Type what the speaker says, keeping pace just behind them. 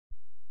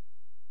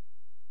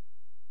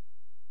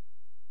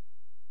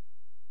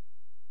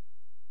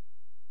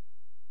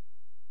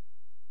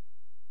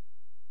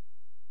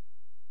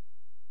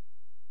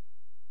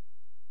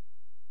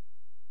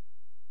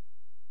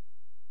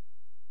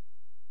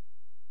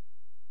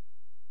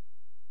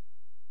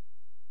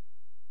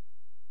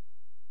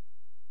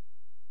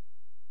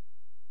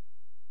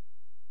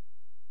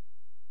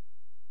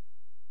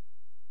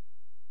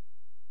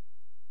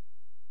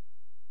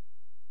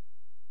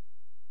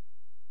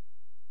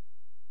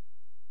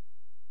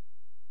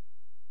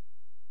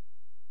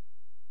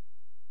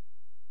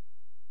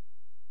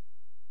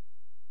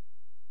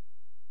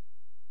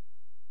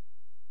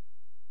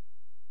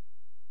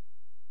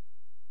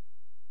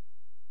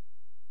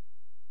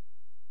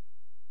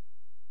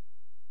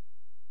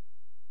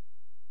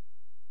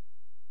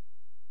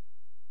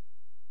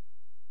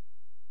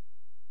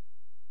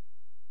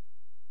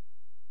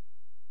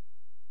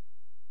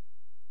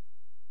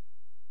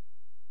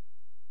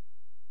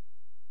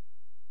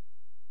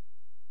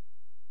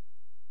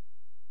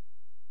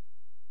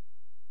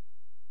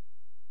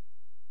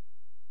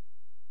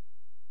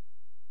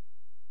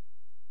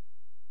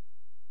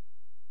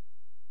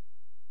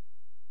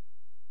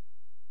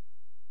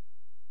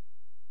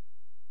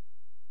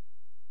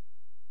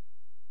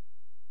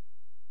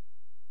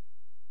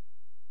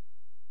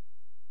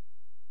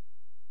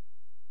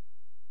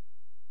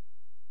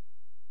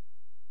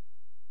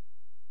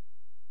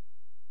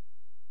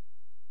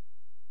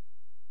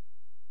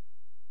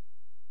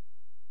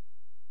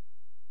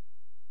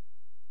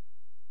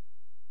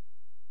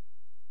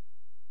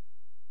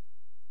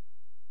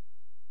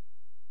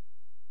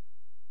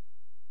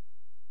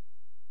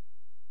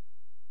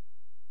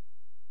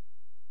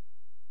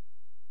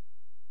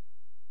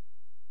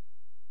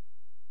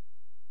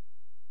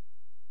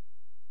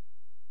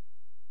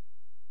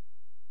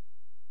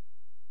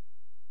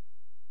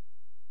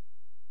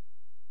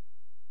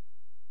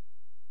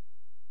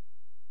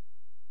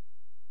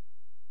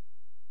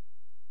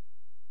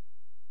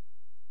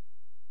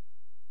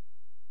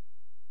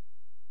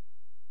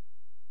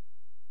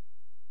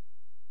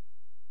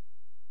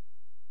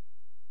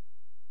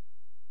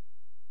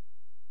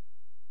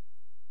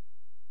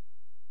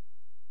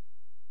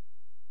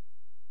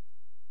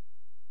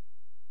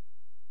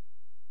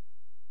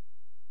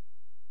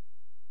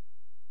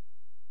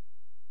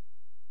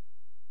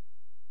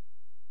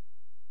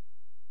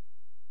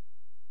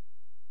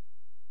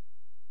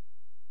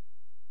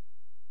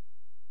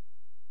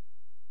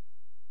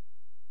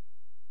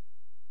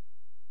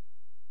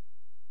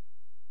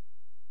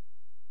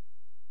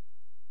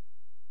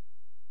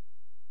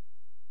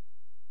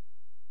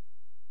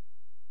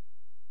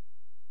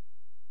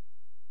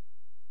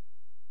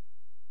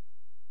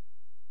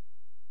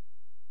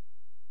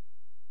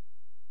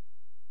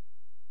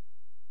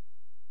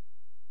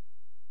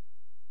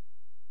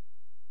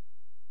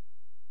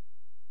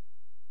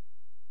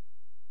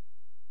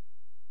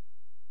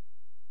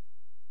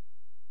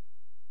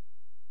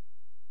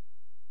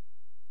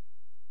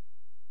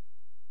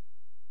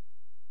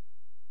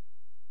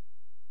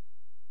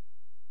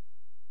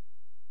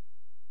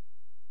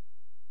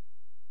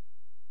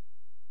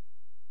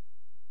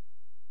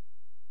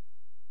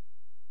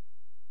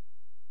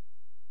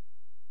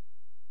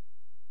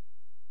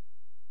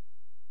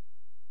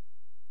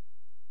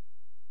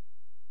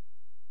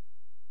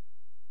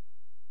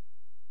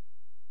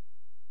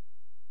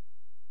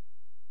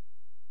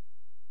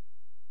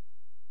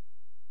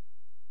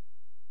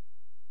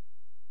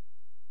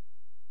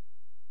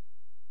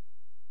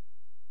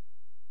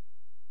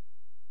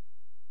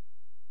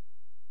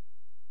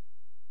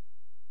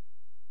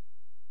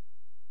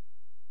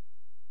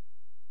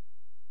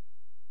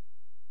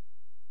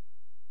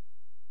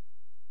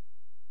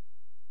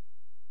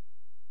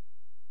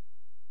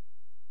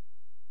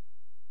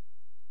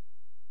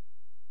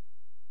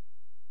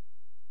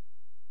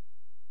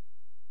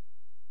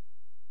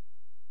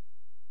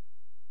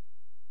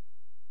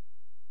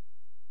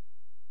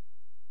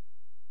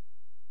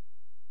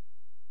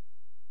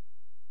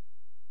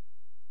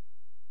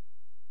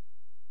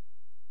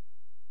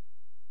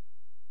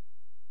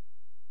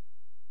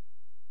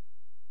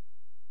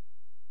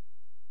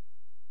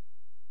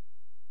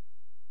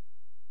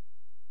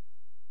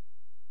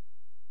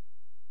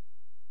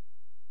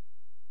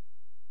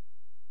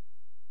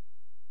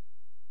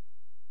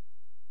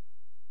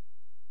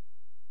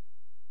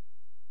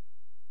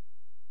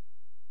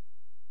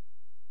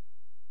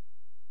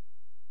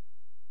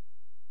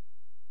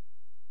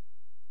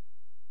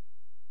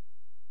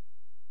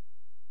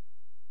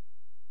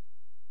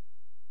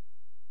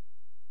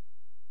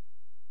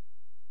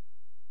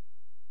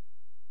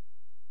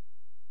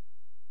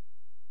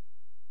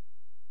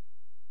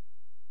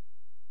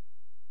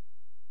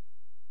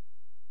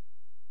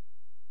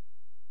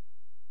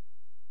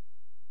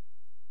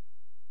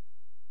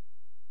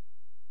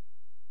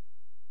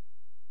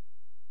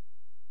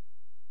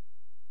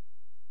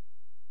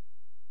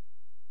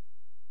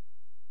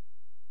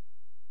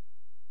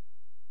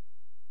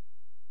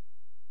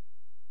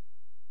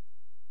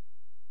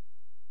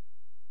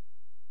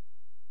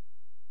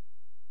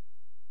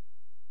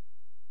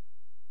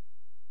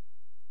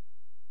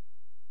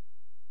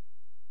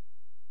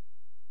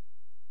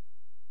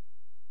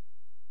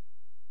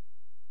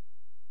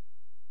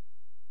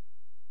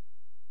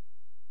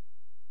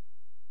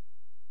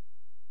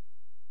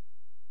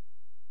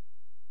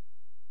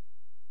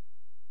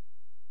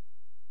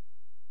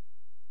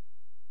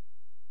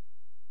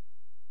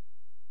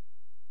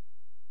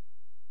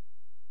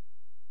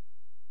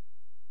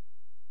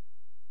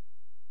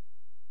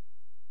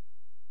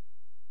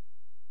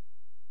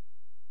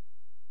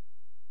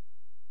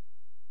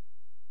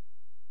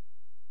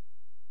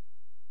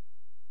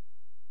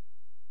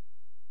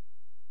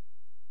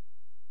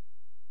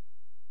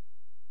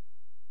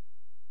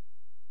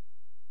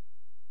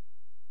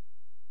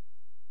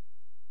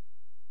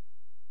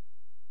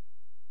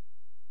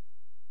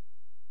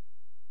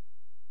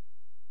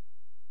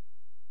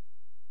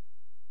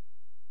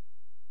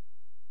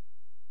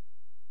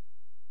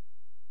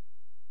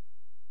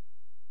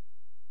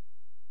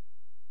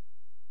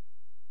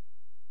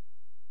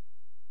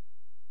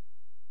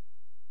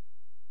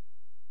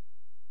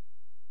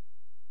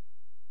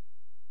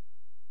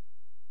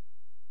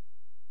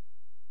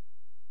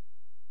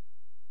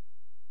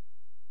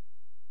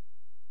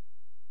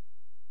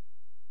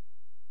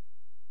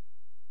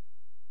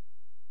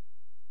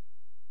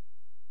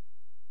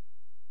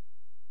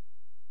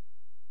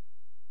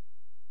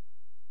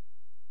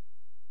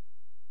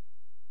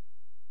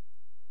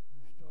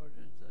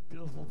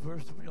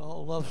verse that we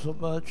all love so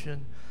much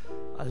in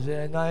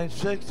Isaiah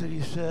 9:6, that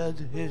he said,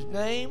 his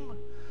name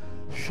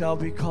shall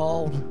be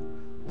called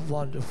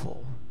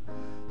Wonderful.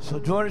 So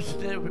join us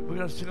today. We're going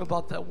to sing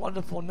about that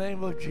wonderful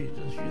name of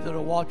Jesus. You that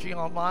are watching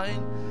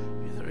online,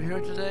 you that are here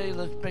today,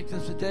 let's make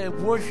this a day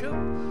of worship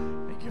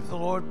and give the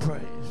Lord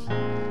praise.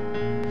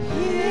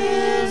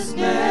 His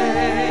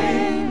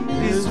name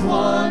is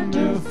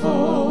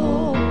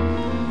wonderful.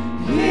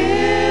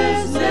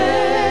 His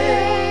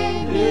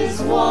name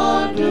is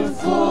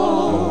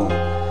wonderful.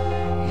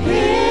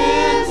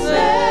 His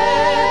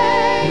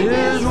name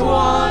is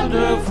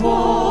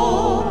wonderful.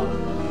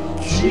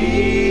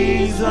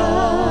 Jesus,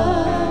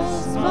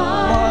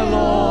 my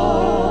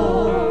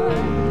Lord.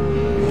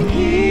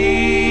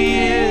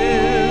 He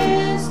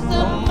is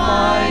the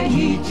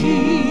mighty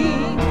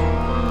King,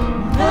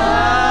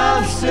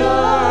 Master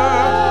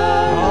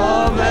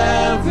of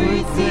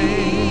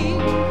everything.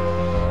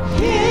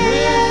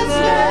 His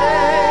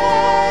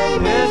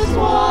name is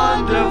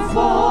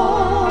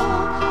wonderful.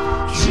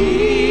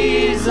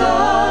 Jesus,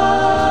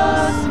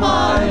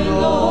 my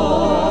Lord.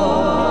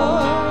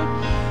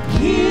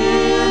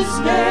 His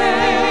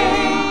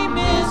name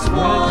is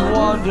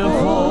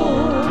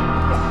wonderful.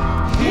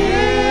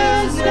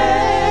 His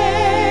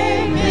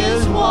name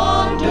is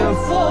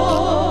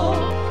wonderful.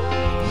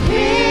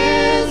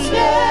 His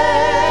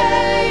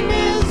name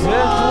is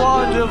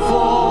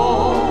wonderful.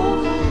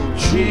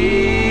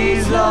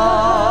 Jesus,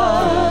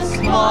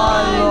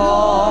 my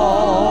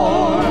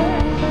Lord.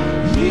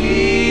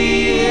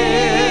 He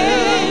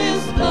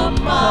is the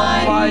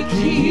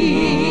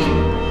mighty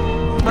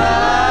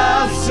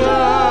Master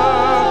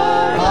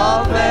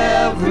of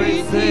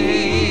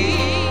everything.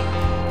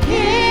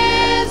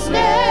 His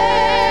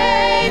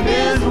name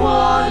is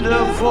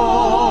wonderful.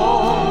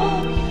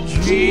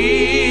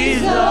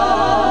 Jesus,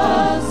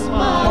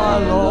 my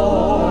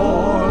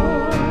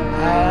Lord.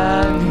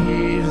 And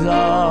he's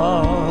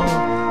a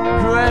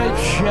great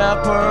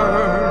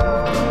shepherd.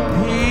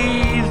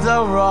 He's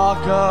the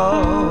rock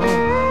of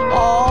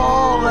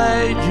all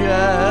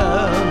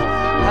ages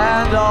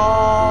and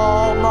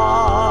almighty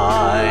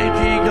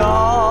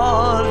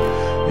God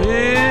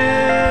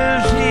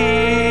is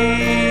he.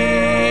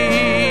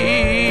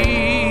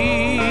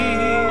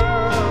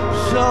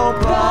 So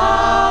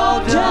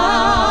bow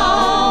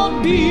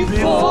Down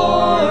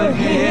before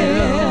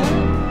him,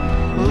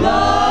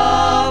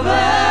 love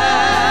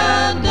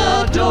and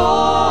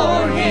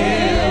adore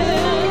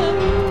him.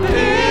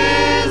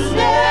 His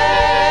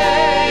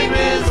name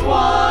is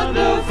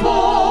wonderful.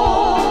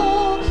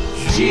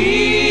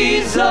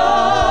 Jesus,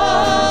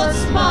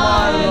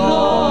 my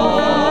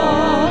Lord.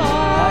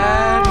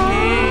 and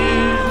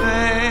his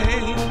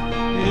name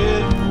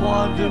is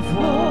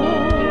wonderful.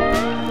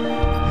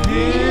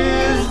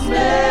 His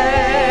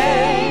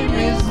name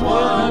is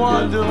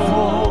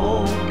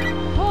wonderful.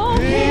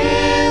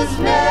 His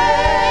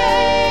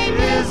name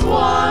is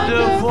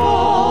wonderful.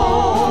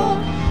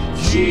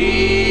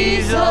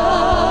 Jesus,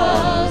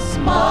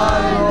 my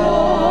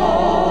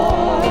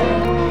Lord.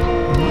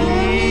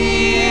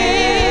 He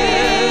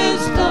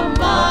is the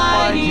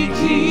mighty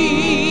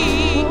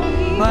King,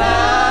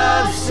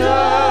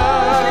 Master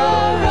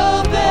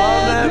of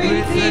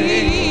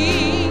everything.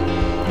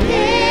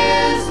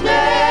 His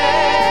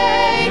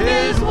name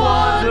is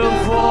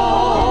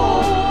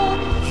wonderful.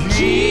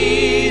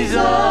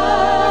 Jesus,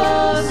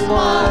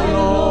 my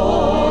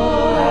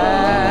Lord.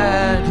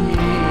 And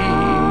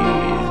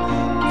he's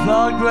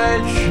the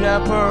great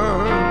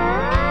shepherd.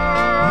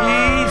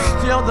 He's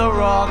still the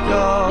rock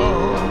of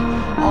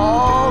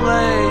all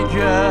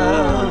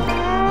ages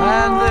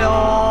and the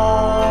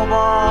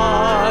almighty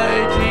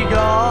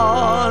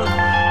God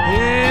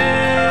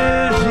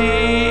is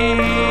he.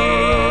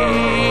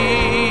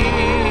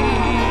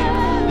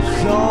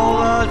 So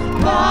let's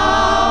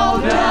Bow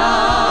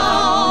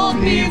down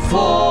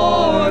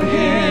before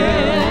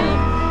him,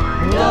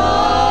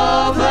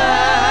 love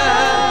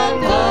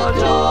and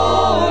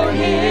adore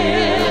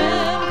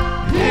him.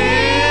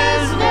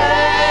 His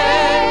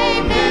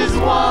name is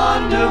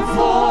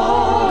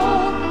wonderful.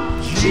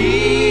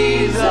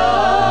 Jesus,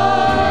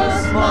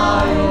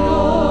 my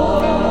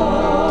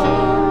Lord.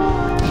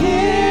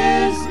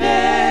 His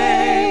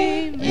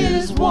name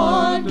is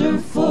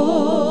wonderful.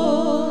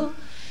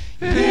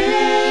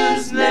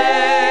 His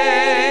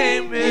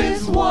name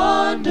is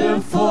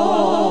wonderful.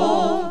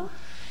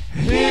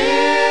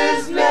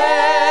 His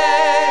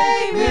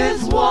name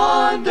is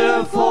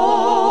wonderful.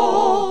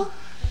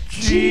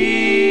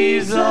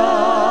 Jesus,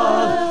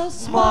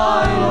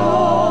 my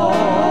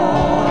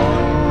Lord.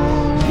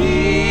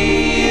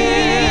 He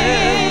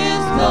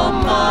is the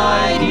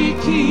mighty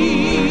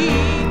King.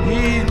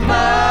 He's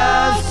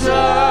Master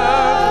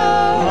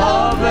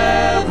of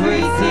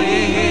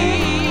everything.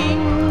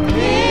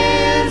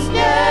 His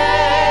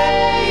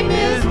name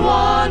is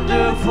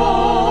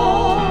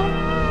wonderful.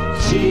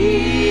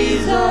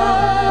 Jesus,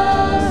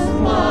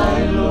 my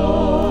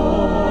Lord.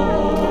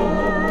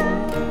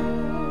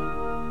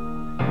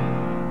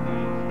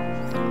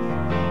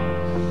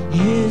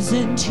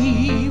 Isn't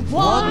he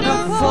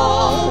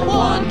wonderful,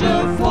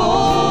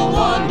 wonderful,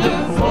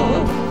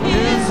 wonderful?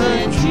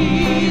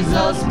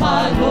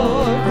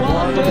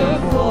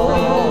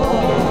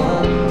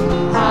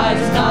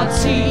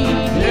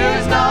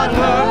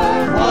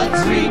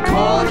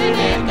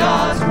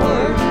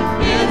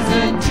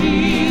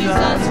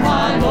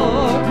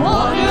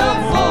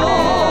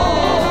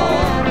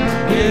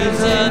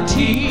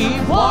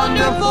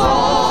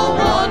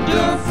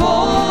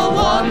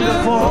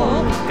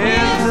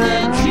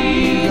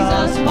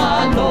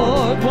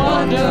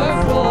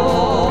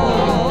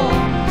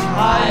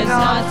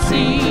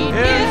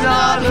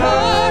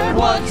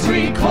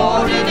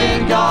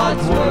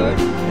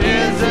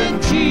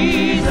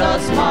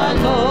 my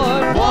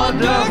Lord,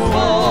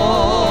 wonderful.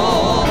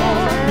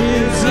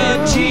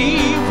 Isn't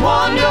He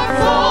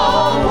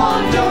wonderful,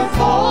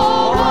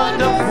 wonderful,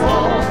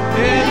 wonderful?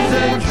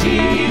 Isn't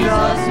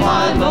Jesus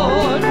my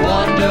Lord,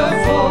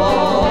 wonderful?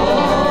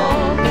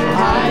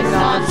 Eyes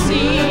not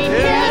seen,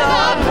 ears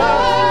not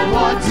heard,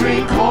 what's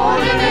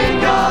recorded in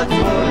God's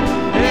word.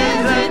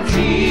 Isn't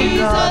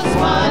Jesus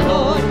my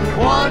Lord,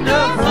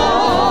 wonderful?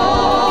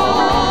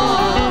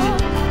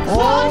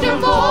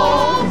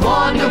 Wonderful,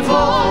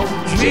 wonderful,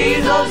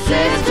 Jesus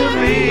is to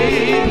me.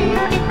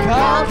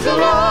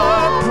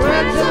 Counselor,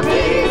 Prince of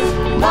Peace,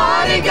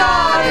 mighty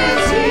God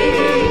is He.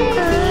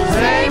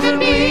 Saving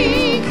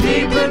me,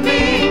 keeping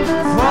me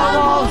from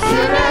all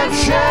sin and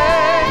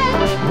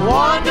shame.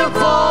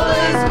 Wonderful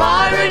is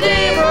my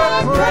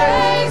Redeemer,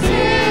 praise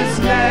His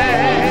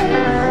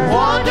name.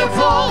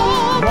 Wonderful,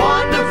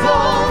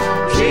 wonderful,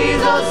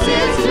 Jesus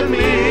is to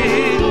me.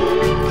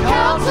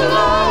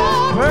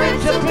 Counselor,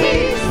 Prince of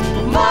Peace,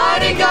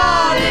 mighty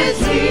God is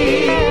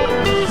He.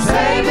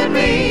 Saving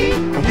me,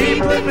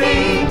 keeping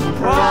me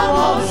from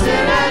all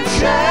sin and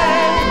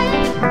shame.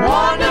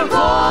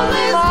 Wonderful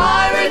is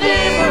my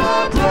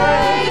Redeemer,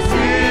 praise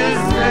His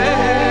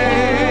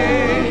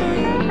name.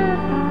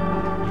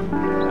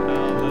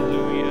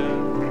 Hallelujah.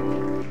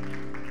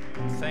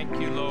 Thank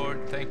you,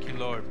 Lord. Thank you,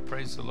 Lord.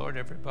 Praise the Lord,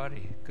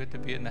 everybody. Good to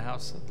be in the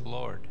house of the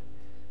Lord.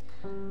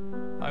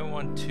 I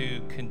want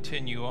to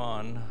continue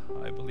on.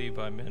 I believe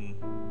I'm in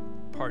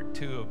part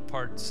 2 of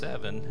part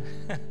 7.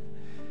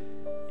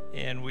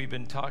 And we've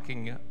been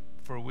talking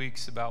for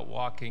weeks about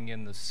walking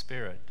in the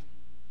Spirit.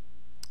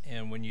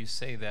 And when you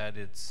say that,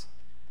 it's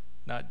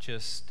not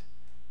just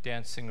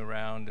dancing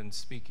around and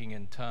speaking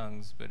in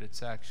tongues, but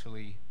it's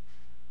actually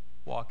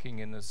walking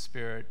in the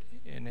Spirit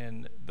and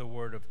in the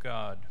Word of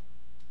God.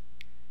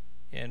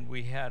 And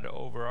we had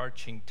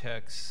overarching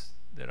texts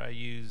that I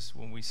used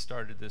when we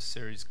started this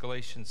series,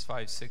 Galatians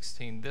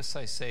 5:16. This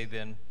I say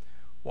then,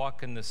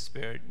 walk in the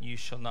Spirit, and you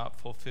shall not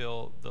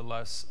fulfill the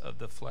lusts of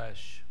the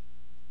flesh.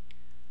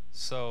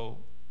 So,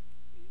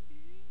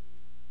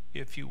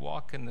 if you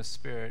walk in the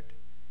Spirit,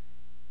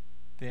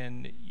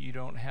 then you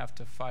don't have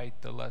to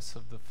fight the lusts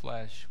of the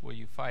flesh. Well,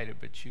 you fight it,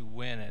 but you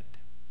win it.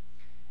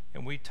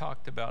 And we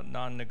talked about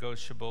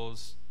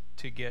non-negotiables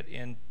to get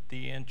in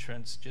the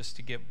entrance, just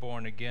to get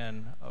born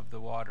again of the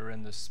water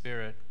and the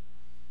Spirit.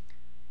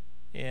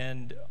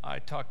 And I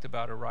talked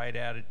about a right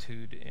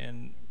attitude,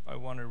 and I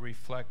want to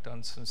reflect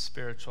on some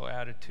spiritual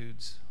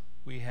attitudes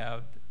we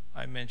have.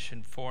 I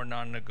mentioned 4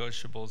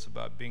 non-negotiables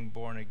about being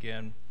born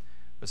again: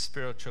 a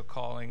spiritual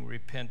calling,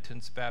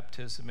 repentance,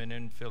 baptism, and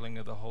infilling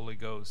of the Holy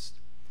Ghost.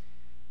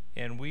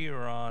 And we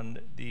are on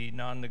the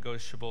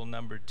non-negotiable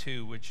number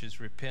 2, which is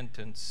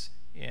repentance.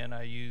 And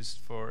I used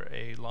for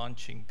a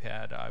launching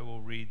pad, I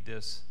will read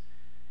this,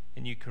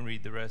 and you can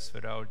read the rest of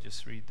it. I'll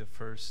just read the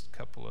first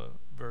couple of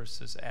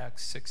verses.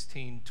 Acts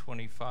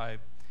 16:25.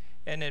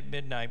 And at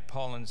midnight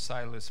Paul and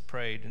Silas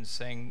prayed and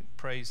sang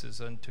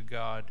praises unto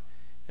God,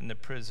 and the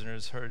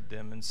prisoners heard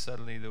them. And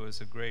suddenly there was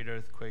a great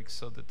earthquake,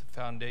 so that the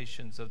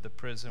foundations of the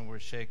prison were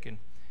shaken,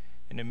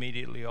 and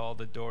immediately all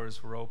the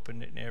doors were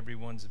opened, and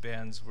everyone's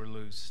bands were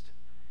loosed.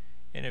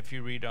 And if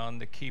you read on,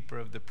 the keeper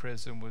of the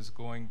prison was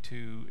going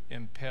to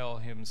impale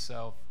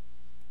himself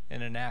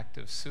in an act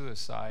of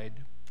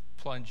suicide,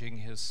 plunging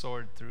his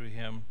sword through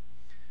him.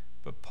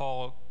 But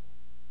Paul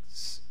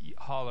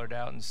hollered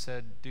out and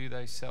said, "Do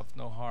thyself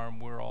no harm,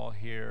 we're all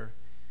here."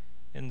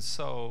 And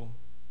so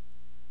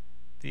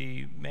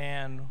the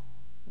man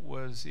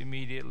was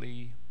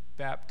immediately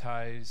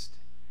baptized,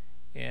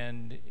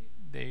 and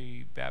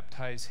they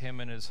baptized him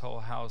and his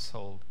whole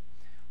household.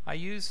 I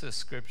use this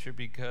scripture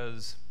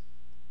because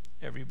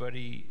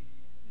everybody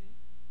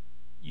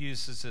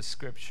uses this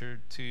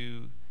scripture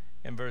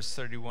in verse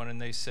 31,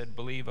 and they said,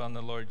 "Believe on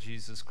the Lord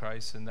Jesus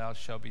Christ, and thou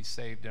shalt be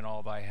saved in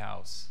all thy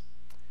house."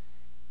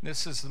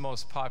 This is the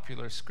most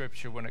popular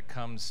scripture when it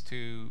comes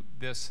to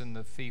this and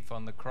the thief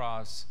on the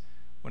cross,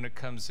 when it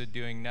comes to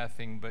doing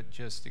nothing but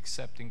just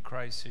accepting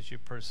Christ as your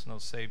personal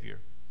Savior.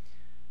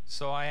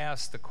 So I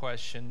asked the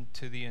question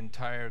to the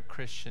entire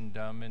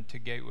Christendom and to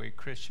Gateway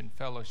Christian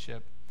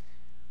Fellowship,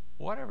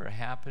 whatever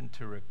happened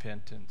to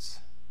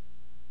repentance?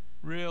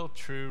 Real,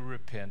 true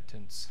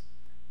repentance.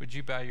 Would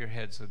you bow your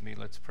heads with me?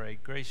 Let's pray.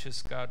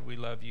 Gracious God, we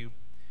love you.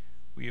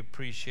 We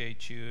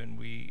appreciate you, and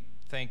we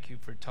thank you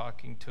for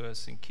talking to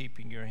us and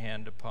keeping your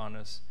hand upon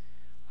us.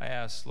 I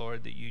ask,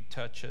 Lord, that you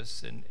touch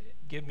us and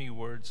give me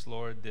words,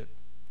 Lord, that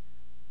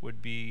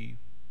would be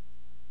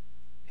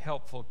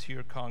helpful to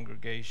your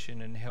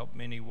congregation and help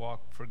many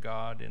walk for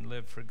God and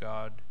live for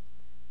God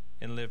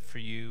and live for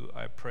you.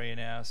 I pray and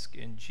ask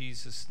in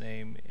Jesus'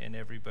 name, and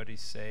everybody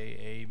say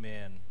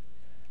amen.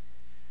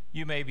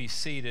 You may be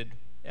seated.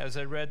 As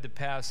I read the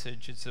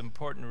passage, it's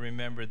important to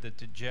remember that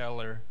the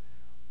jailer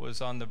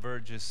was on the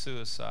verge of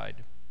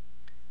suicide.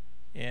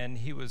 And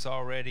he was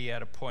already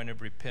at a point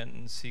of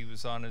repentance. He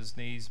was on his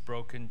knees,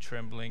 broken,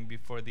 trembling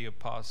before the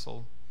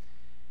apostle.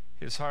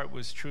 His heart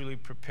was truly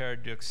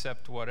prepared to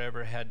accept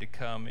whatever had to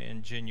come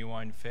in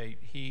genuine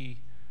faith.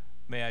 He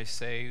may I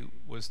say,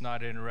 was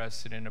not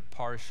interested in a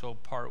partial,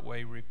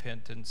 part-way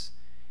repentance.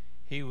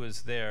 He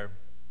was there.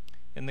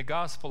 In the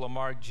Gospel of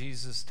Mark,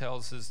 Jesus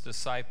tells his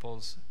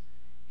disciples,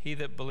 "He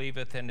that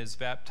believeth and is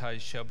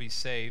baptized shall be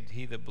saved.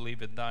 He that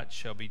believeth not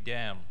shall be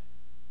damned."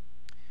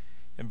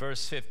 In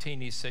verse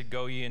 15, he said,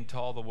 "Go ye into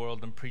all the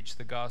world and preach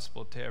the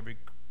gospel to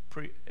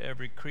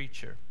every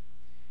creature."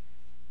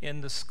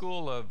 In the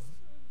school of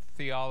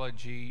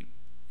theology,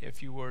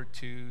 if you were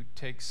to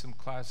take some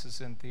classes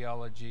in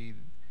theology,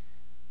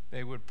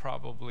 they would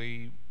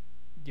probably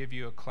give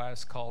you a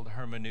class called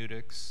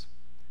hermeneutics.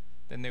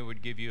 Then they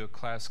would give you a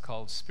class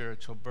called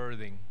spiritual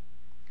birthing.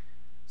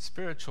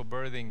 Spiritual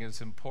birthing is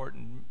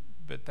important,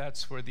 but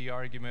that's where the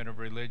argument of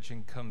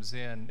religion comes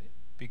in,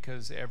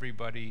 because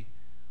everybody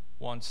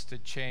wants to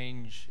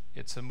change.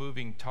 It's a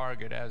moving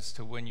target as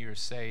to when you're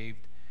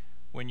saved,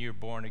 when you're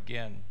born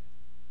again.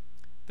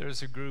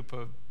 There's a group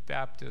of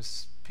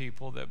Baptist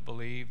people that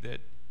believe that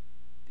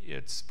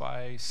it's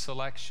by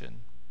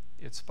selection,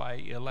 it's by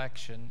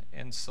election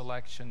and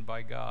selection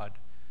by God,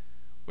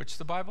 which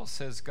the Bible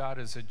says God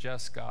is a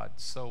just God.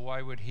 So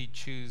why would he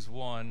choose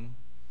one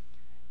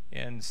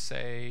and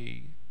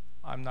say,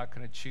 I'm not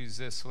going to choose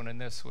this one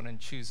and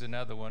choose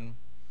another one?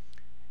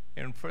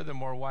 And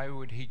furthermore, why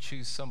would he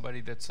choose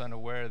somebody that's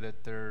unaware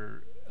that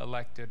they're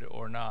elected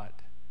or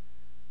not?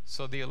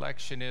 So the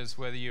election is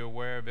whether you're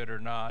aware of it or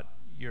not,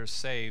 you're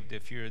saved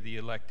if you're the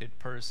elected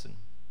person.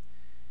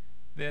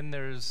 Then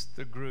there's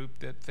the group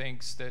that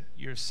thinks that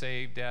you're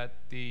saved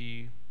at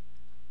the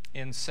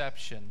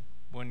inception,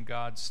 when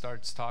God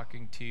starts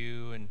talking to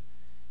you and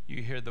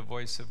you hear the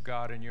voice of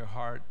God in your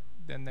heart.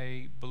 Then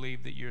they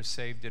believe that you're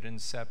saved at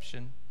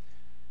inception.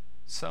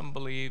 Some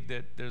believe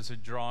that there's a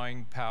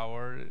drawing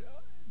power,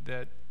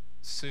 that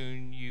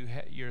soon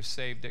you're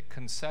saved at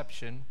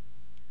conception,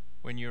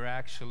 when you're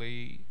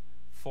actually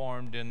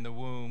formed in the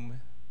womb.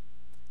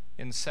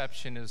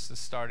 Inception is the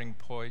starting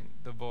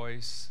point, the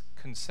voice.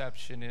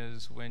 Conception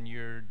is when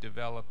you're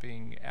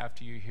developing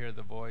after you hear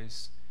the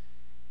voice.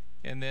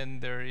 And then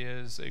there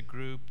is a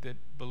group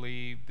that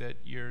believe that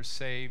you're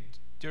saved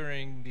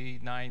during the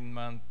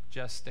 9-month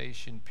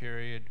gestation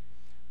period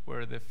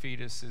where the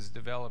fetus is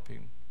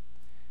developing.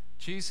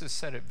 Jesus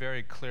said it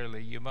very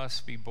clearly, you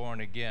must be born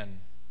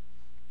again.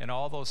 And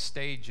all those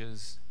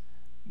stages,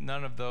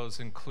 none of those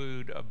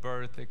include a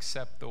birth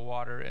except the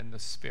water and the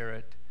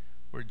Spirit,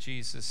 where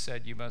Jesus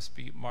said, you must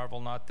be, marvel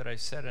not that I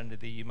said unto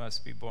thee, you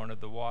must be born of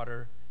the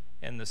water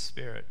and the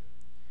Spirit.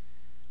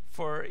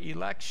 For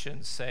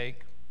election's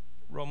sake,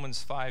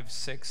 Romans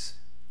 5:6,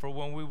 for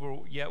when we were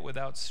yet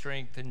without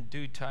strength, in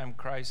due time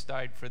Christ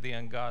died for the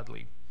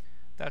ungodly.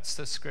 That's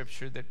the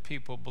scripture that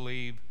people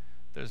believe.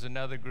 There's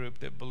another group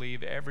that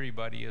believe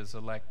everybody is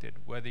elected.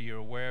 Whether you're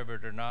aware of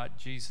it or not,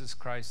 Jesus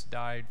Christ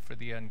died for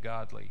the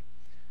ungodly.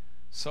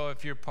 So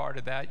if you're part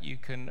of that, you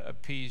can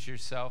appease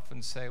yourself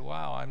and say,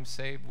 wow, I'm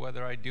saved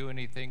whether I do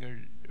anything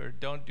or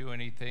don't do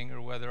anything, or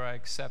whether I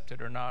accept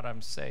it or not,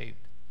 I'm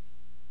saved.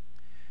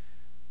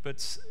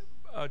 But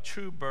a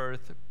true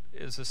birth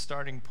is a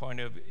starting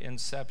point of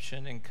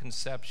inception and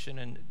conception,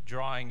 and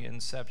drawing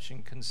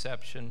inception,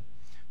 conception,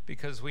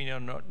 because we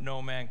know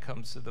no man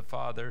comes to the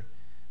Father.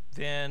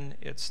 Then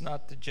it's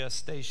not the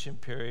gestation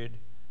period,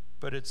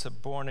 but it's a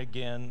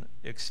born-again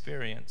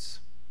experience.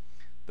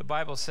 The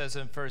Bible says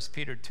in 1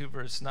 Peter 2,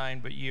 verse 9,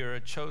 but ye are a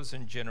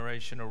chosen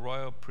generation, a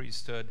royal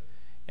priesthood,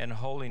 and a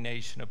holy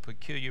nation, a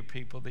peculiar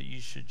people, that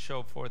ye should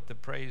show forth the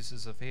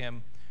praises of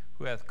him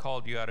who hath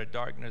called you out of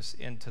darkness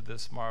into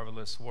this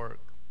marvelous work.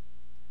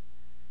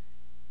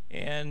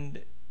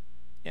 And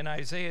in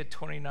Isaiah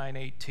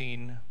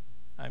 29:18,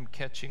 I'm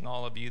catching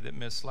all of you that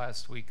missed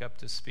last week up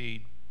to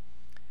speed.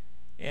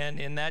 And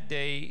in that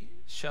day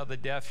shall the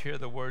deaf hear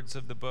the words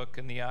of the book,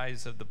 and the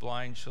eyes of the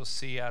blind shall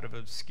see out of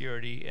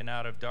obscurity and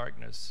out of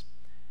darkness.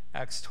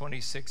 Acts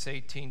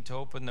 26:18, to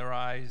open their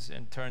eyes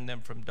and turn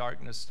them from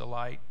darkness to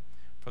light,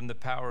 from the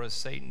power of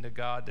Satan to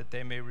God, that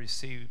they may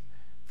receive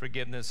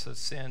forgiveness of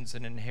sins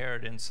and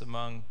inheritance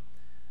among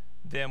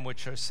them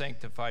which are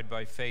sanctified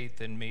by faith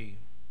in me.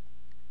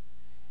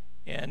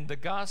 And the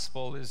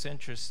gospel is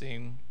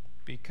interesting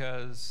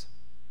because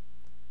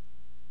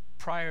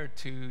prior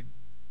to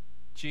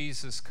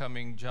Jesus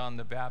coming, John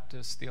the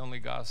Baptist, the only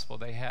gospel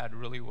they had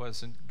really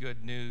wasn't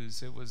good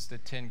news. It was the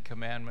 10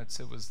 Commandments,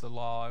 it was the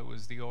law, it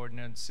was the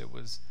ordinance, it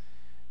was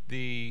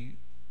the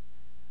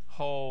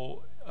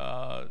whole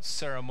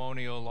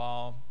ceremonial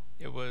law.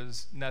 It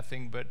was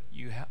nothing but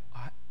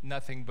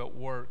nothing but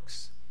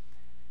works.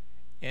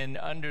 And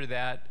under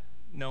that,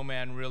 no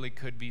man really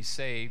could be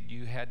saved.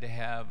 You had to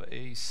have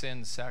a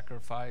sin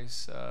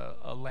sacrifice,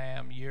 a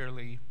lamb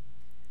yearly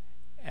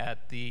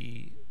at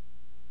the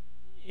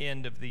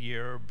end of the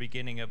year or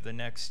beginning of the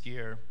next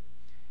year.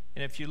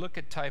 And if you look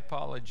at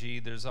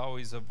typology, there's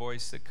always a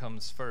voice that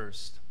comes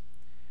first.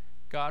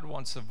 God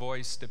wants a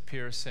voice to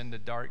pierce into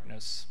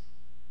darkness.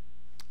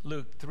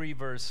 Luke 3,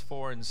 verse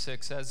 4 and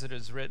 6, as it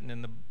is written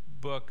in the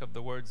book of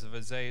the words of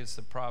Isaiah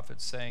the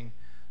prophet, saying,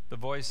 the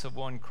voice of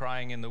one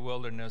crying in the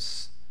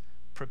wilderness,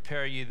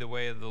 prepare ye the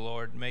way of the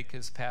Lord, make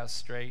his path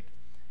straight.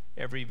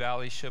 Every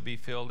valley shall be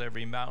filled,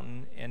 every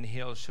mountain and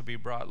hill shall be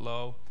brought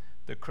low.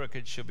 The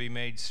crooked shall be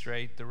made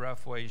straight, the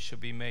rough ways shall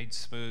be made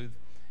smooth,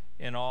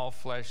 and all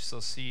flesh shall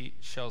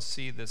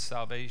see the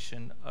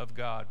salvation of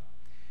God.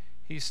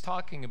 He's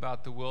talking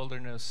about the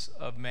wilderness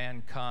of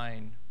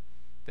mankind,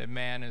 that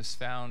man is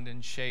found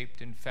and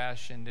shaped and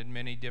fashioned in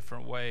many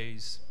different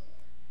ways.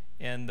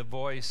 And the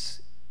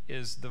voice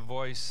is the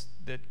voice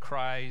that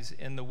cries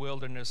in the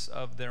wilderness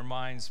of their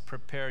minds,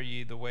 prepare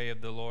ye the way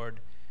of the Lord,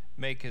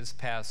 make his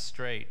path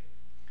straight.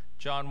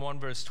 John 1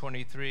 verse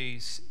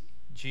 23,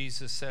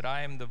 Jesus said,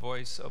 I am the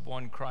voice of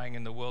one crying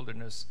in the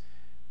wilderness,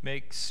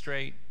 make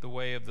straight the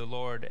way of the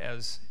Lord,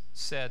 as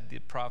said the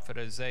prophet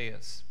Isaiah.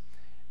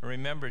 And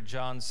remember,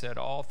 John said,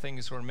 all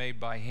things were made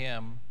by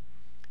him,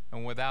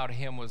 and without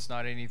him was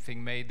not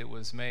anything made that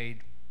was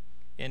made.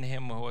 In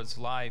him was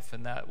life,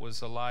 and that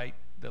was the light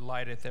that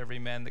lighteth every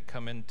man that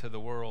come into the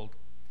world.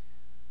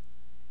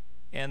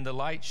 And the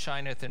light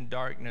shineth in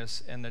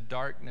darkness, and the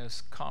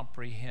darkness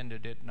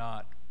comprehended it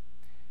not.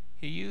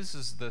 He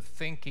uses the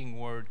thinking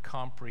word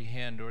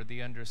comprehend, or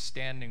the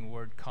understanding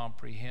word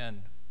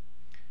comprehend.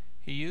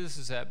 He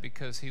uses that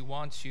because he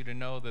wants you to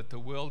know that the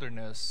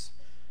wilderness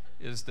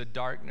is the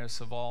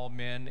darkness of all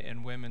men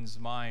and women's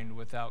mind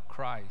without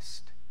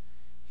Christ.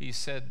 He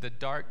said the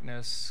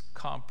darkness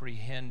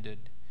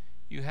comprehended.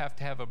 You have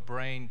to have a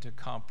brain to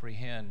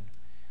comprehend.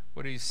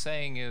 What he's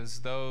saying is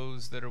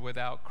those that are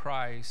without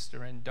Christ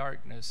are in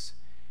darkness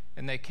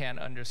and they can't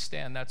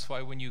understand. That's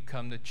why when you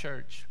come to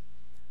church,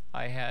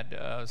 I had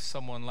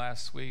someone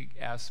last week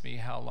ask me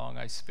how long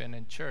I spent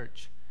in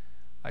church.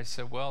 I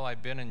said, well,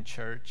 I've been in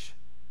church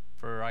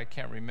for, I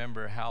can't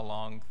remember how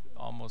long,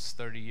 almost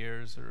 30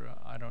 years, or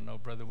I don't know,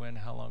 Brother Wynn,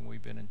 how long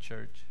we've been in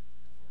church?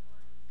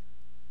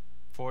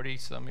 40,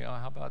 some of y'all,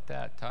 how about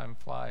that? Time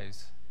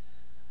flies.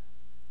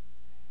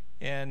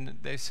 And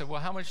they said, well,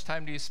 how much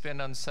time do you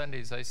spend on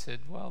Sundays? I said,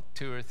 well,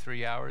 2 or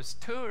 3 hours.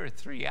 2 or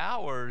 3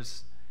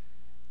 hours?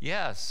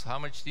 Yes. How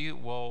much do you?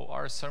 Well,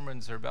 our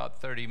sermons are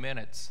about 30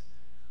 minutes.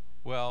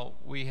 Well,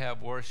 we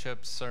have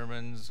worship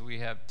sermons, we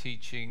have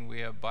teaching,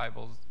 we have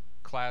Bible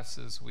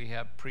classes, we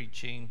have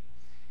preaching,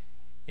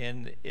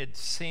 and it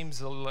seems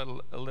a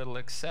little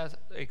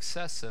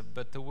excessive,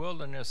 but the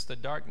wilderness, the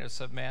darkness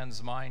of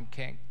man's mind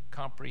can't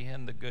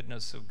comprehend the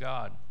goodness of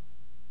God.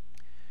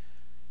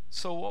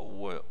 So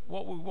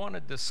what we want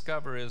to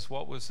discover is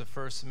what was the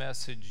first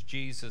message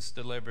Jesus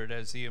delivered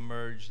as he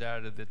emerged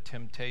out of the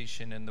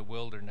temptation in the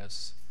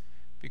wilderness.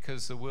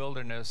 Because the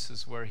wilderness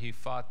is where he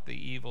fought the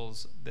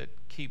evils that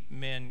keep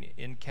men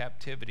in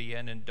captivity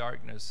and in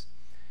darkness.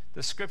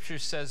 The scripture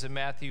says in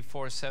Matthew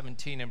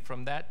 4:17, and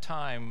from that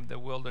time, the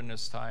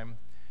wilderness time,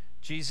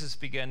 Jesus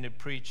began to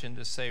preach and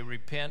to say,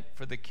 repent,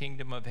 for the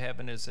kingdom of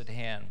heaven is at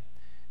hand.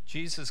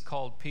 Jesus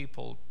called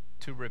people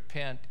to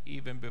repent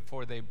even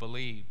before they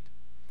believed.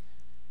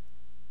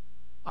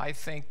 I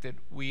think that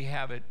we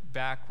have it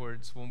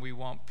backwards when we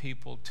want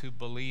people to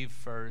believe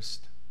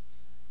first,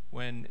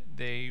 when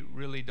they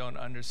really don't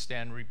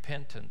understand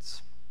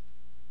repentance.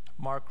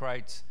 Mark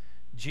writes,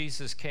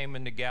 Jesus came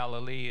into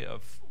Galilee,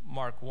 of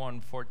Mark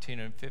 1:14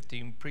 and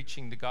 15,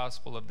 preaching the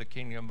gospel of the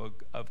kingdom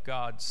of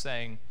God,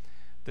 saying,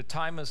 the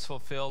time is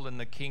fulfilled and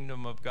the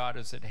kingdom of God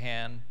is at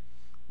hand.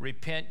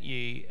 Repent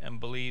ye and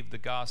believe the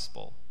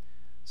gospel.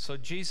 So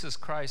Jesus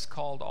Christ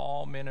called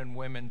all men and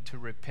women to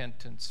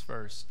repentance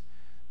first.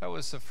 That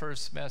was the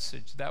first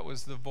message. That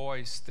was the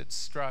voice that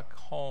struck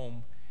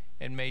home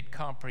and made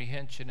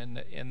comprehension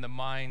in the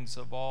minds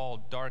of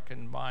all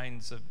darkened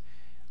minds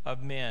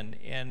of men.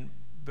 And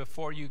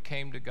before you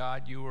came to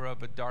God, you were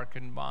of a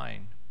darkened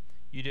mind.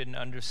 You didn't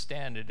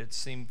understand it. It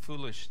seemed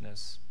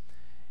foolishness.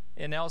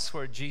 And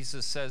elsewhere,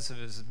 Jesus says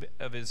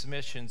of his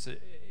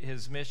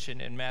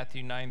mission in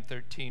Matthew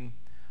 9:13,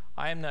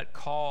 I am not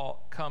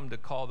come to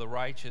call the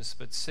righteous,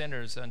 but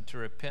sinners unto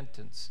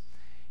repentance.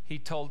 He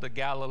told the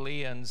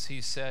Galileans,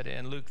 he said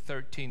in Luke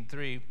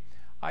 13:3,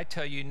 I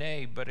tell you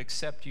nay, but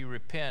except you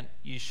repent,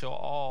 ye shall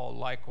all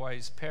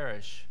likewise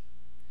perish.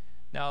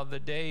 Now the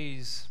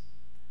days,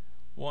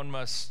 one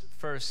must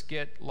first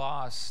get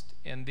lost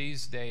in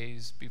these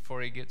days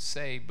before he gets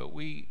saved, but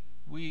we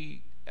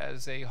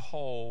as a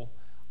whole,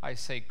 I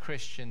say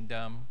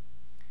Christendom,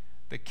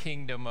 the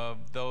kingdom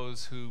of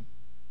those who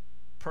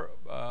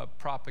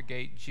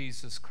propagate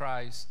Jesus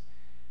Christ,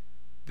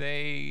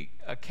 they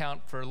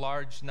account for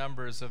large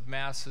numbers of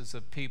masses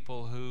of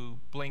people who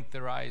blink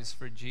their eyes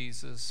for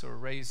Jesus or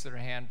raise their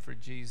hand for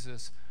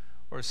Jesus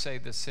or say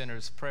the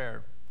sinner's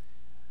prayer.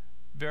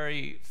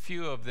 Very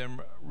few of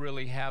them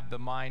really have the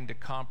mind to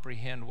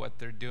comprehend what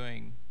they're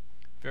doing.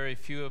 Very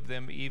few of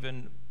them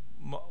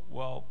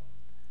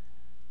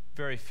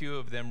very few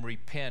of them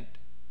repent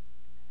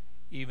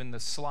even the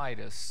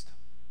slightest.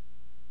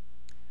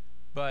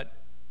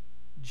 But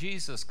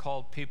Jesus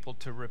called people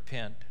to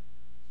repent.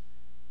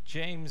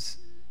 James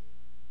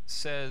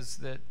says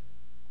that,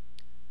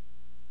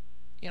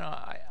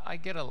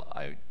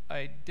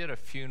 I did a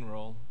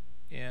funeral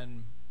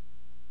in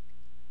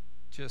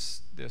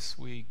just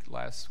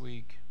last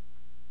week,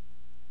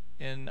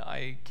 and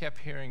I kept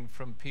hearing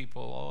from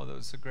people, oh, that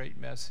was a great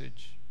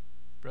message.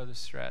 Brother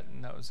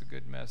Stratton. That was a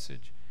good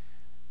message.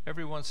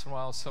 Every once in a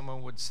while,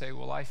 someone would say,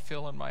 well, I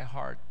feel in my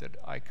heart that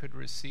I could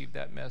receive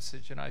that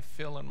message, and I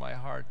feel in my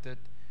heart that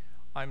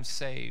I'm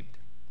saved.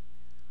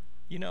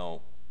 You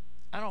know,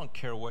 I don't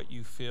care what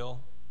you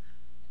feel.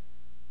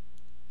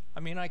 I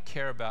mean, I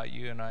care about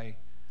you, and I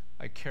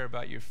care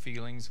about your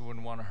feelings. I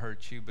wouldn't want to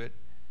hurt you, but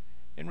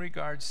in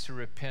regards to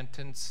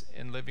repentance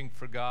and living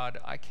for God,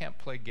 I can't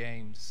play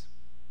games.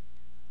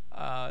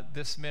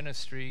 This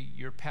ministry,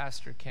 your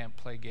pastor can't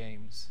play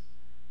games.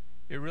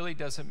 It really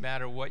doesn't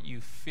matter what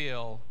you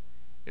feel.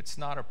 It's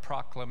not a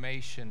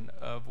proclamation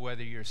of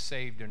whether you're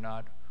saved or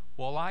not.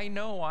 Well, I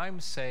know I'm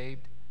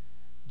saved.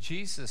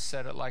 Jesus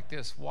said it like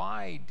this: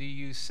 why do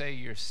you say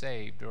you're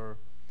saved? Or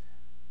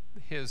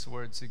his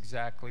words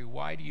exactly,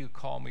 why do you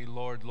call me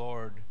Lord,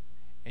 Lord,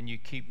 and you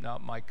keep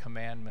not my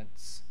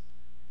commandments?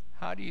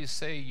 How do you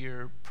say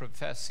you're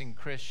professing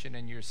Christian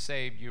and you're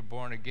saved, you're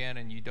born again,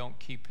 and you don't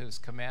keep his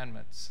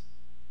commandments?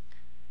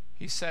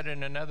 He said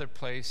in another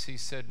place, he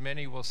said,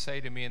 many will say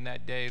to me in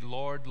that day,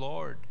 Lord,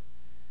 Lord,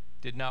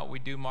 did not we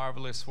do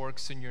marvelous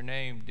works in your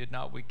name? Did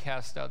not we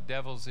cast out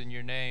devils in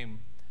your name?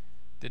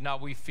 Did not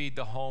we feed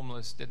the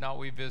homeless? Did not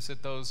we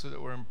visit those that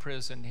were in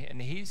prison?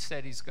 And he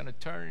said he's going to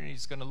turn and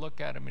he's going to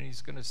look at him and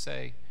he's going to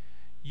say,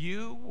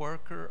 you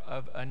worker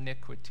of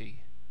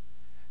iniquity,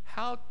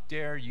 how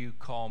dare you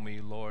call me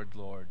Lord,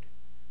 Lord?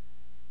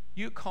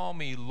 You call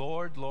me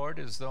Lord, Lord,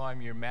 as though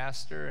I'm your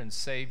master and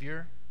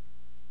savior,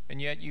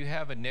 and yet you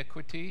have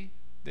iniquity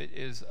that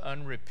is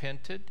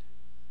unrepented.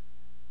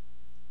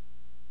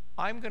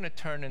 I'm going to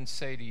turn and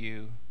say to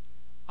you,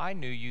 I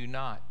knew you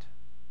not.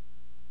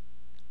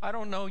 I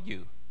don't know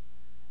you.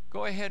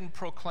 Go ahead and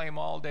proclaim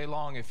all day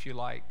long if you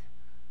like.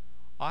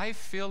 I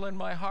feel in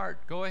my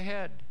heart. Go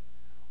ahead.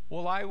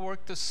 Well, I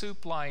worked the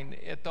soup line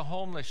at the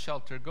homeless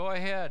shelter. Go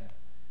ahead.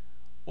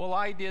 Well,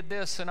 I did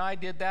this and I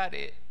did that.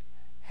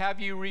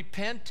 Have you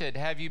repented?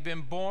 Have you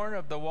been born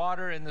of the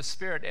water and the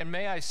Spirit? And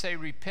may I say,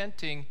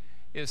 repenting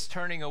is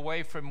turning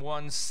away from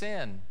one's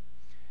sin.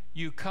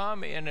 You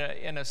come in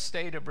a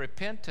state of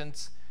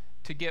repentance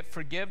to get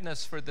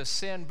forgiveness for the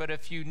sin, but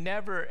if you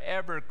never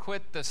ever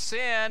quit the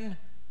sin,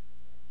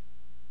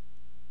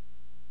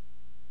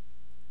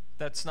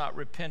 that's not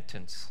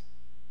repentance.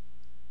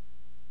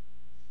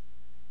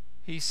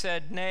 He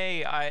said,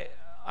 nay,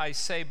 I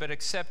say, but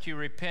except you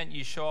repent,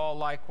 ye shall all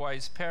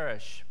likewise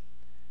perish.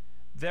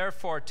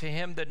 Therefore, to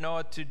him that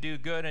knoweth to do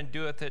good and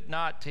doeth it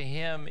not, to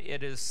him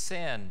it is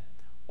sin,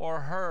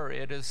 or her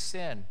it is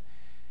sin.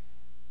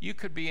 You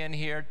could be in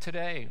here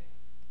today.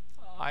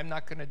 I'm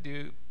not going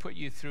to put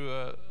you through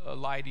a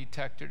lie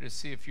detector to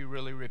see if you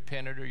really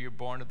repented or you're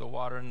born of the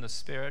water and the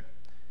Spirit.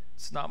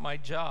 It's not my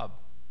job.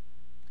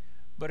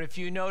 But if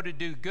you know to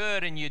do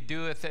good and you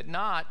doeth it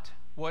not,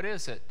 what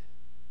is it?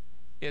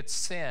 It's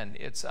sin.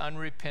 It's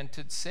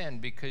unrepented sin,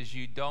 because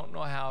you don't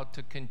know how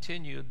to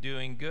continue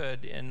doing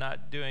good and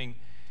not doing.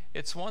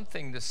 It's one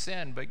thing to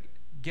sin, but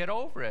get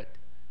over it.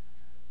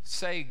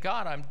 Say,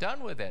 God, I'm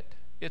done with it.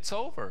 It's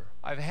over.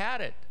 I've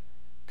had it.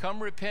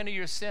 Come repent of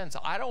your sins.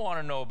 I don't want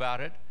to know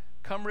about it.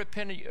 Come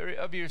repent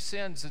of your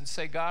sins and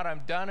say, God,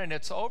 I'm done and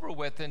it's over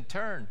with, and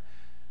turn.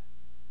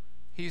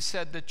 He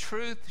said, the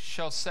truth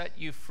shall set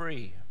you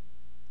free.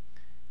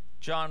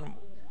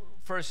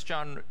 1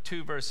 John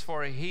 2 verse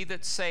 4, he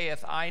that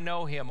saith, I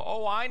know him.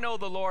 Oh, I know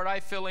the Lord, I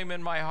feel him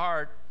in my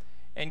heart,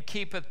 and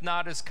keepeth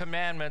not his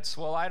commandments.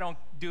 Well, I don't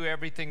do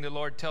everything the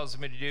Lord tells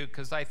me to do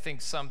because I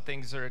think some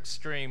things are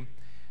extreme.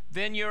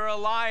 Then you're a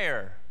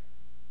liar,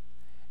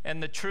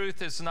 and the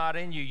truth is not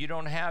in you. You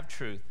don't have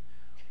truth.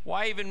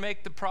 Why even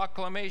make the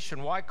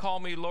proclamation? Why call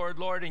me Lord,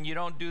 Lord, and you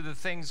don't do the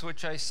things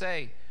which I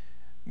say?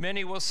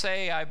 Many will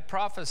say, I've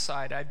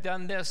prophesied, I've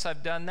done this,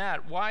 I've done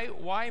that.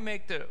 Why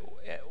make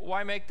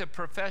the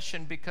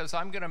profession? Because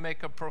I'm going to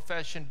make a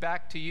profession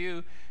back to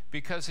you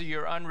because of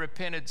your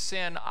unrepented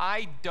sin.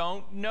 I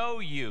don't know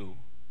you.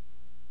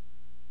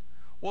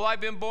 Well,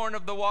 I've been born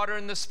of the water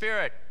and the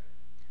Spirit.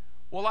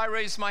 Well, I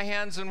raise my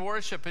hands in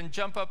worship and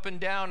jump up and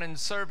down in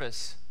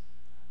service.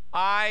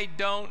 I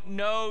don't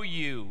know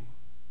you.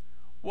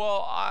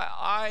 Well,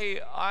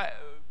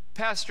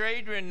 Pastor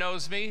Adrian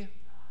knows me.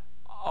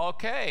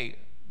 Okay.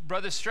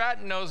 Brother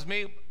Stratton knows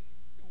me.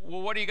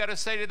 Well, what do you got to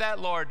say to that,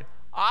 Lord?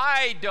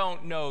 I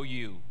don't know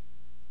you.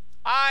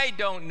 I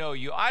don't know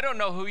you. I don't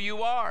know who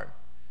you are.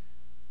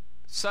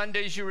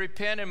 Sundays you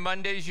repent and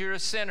Mondays you're a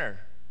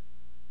sinner.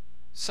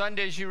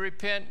 Sundays you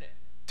repent,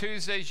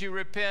 Tuesdays you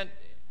repent,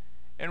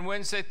 and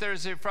Wednesday,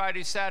 Thursday,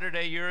 Friday,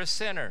 Saturday you're a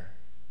sinner.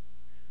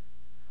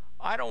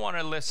 I don't want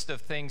a list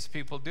of things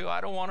people do.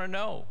 I don't want to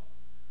know.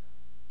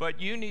 But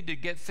you need to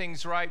get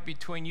things right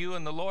between you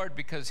and the Lord,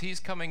 because he's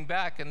coming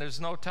back and there's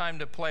no time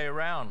to play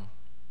around.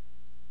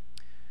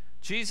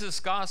 Jesus'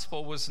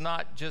 gospel was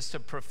not just a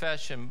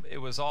profession. It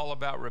was all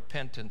about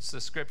repentance. The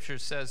scripture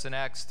says in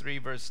Acts 3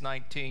 verse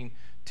 19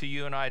 to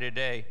you and I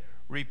today,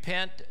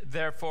 repent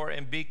therefore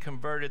and be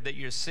converted, that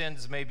your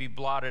sins may be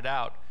blotted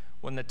out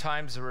when the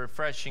times of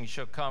refreshing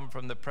shall come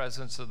from the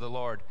presence of the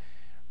Lord.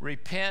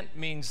 Repent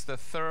means to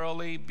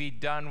thoroughly be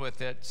done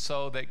with it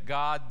so that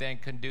God then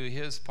can do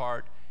his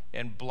part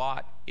and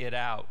blot it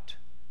out.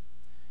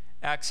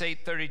 Acts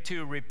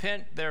 8:32,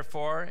 repent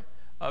therefore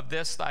of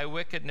this thy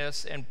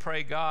wickedness, and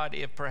pray God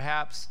if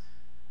perhaps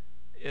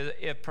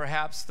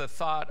the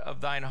thought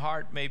of thine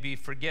heart may be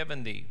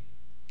forgiven thee.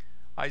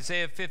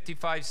 Isaiah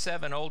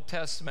 55:7, Old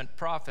Testament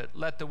prophet,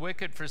 let the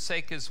wicked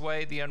forsake his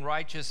way, the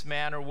unrighteous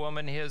man or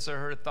woman his or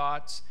her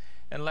thoughts,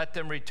 and let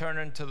them return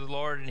unto the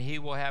Lord, and he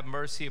will have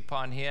mercy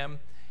upon him,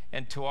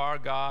 and to our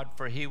God,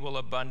 for he will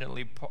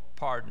abundantly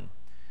pardon.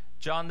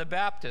 John the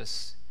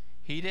Baptist,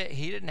 he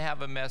didn't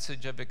have a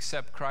message of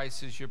accept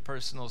Christ as your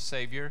personal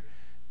Savior.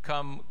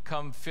 Come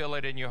feel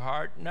it in your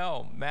heart.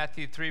 No.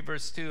 Matthew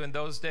 3:2, in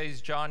those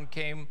days John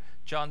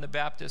the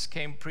Baptist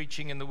came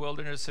preaching in the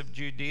wilderness of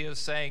Judea,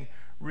 saying,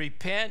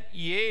 repent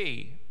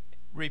ye,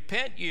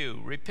 repent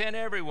you, repent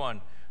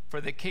everyone,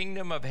 for the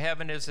kingdom of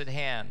heaven is at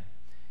hand.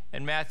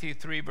 And Matthew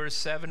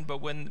 3:7,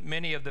 but when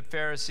many of the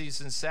Pharisees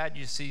and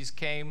Sadducees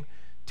came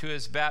to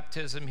his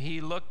baptism,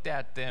 he looked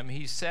at them,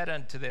 he said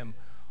unto them,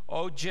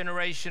 O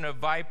generation of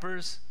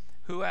vipers,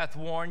 who hath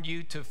warned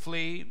you to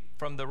flee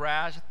from the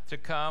wrath to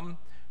come?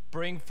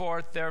 Bring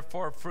forth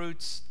therefore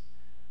fruits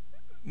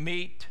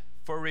meet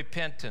for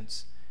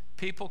repentance.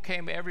 People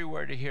came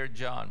everywhere to hear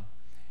John,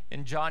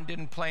 and John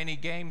didn't play any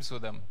games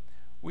with them.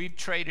 We've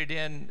traded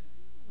in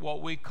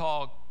what we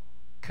call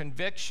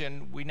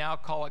conviction, we now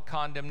call it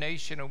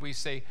condemnation, and we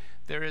say,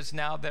 there is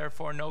now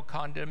therefore no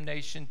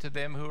condemnation to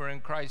them who are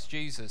in Christ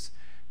Jesus.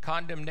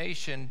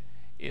 Condemnation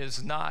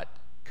is not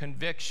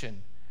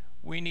conviction.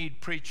 We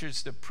need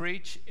preachers to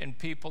preach and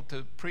people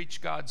to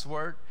preach God's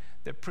word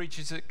that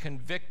preaches it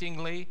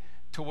convictingly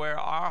to where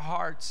our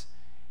hearts.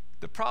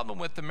 The problem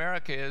with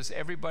America is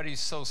everybody's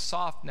so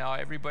soft now.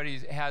 Everybody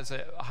has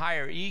a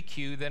higher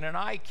EQ than an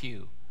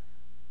IQ.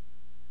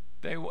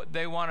 They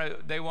want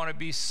to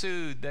be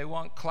soothed. They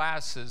want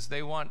classes.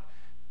 They want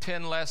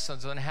 10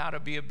 lessons on how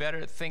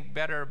to think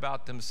better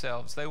about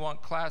themselves. They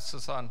want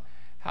classes on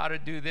how to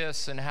do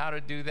this and how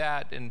to do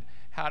that and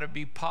how to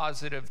be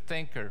positive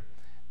thinker.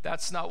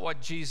 That's not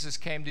what Jesus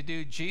came to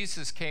do.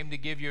 Jesus came to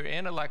give your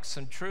intellect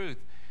some truth.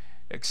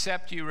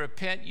 Except you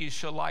repent, you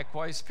shall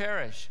likewise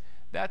perish.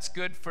 That's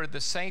good for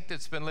the saint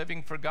that's been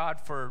living for God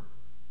for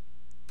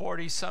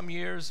 40-some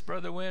years,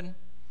 Brother Wynn,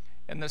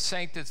 and the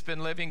saint that's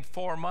been living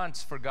 4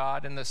 months for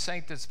God, and the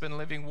saint that's been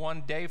living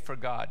 1 day for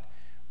God.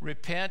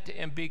 Repent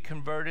and be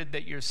converted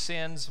that your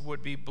sins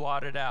would be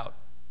blotted out.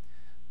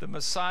 The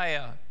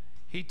Messiah,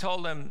 he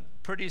told them,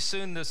 pretty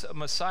soon this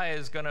Messiah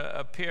is going to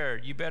appear.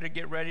 You better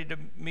get ready to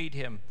meet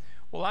him.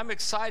 Well, I'm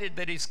excited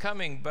that he's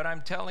coming, but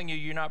I'm telling you,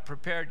 you're not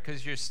prepared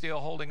because you're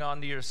still holding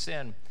on to your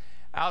sin.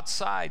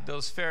 Outside,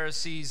 those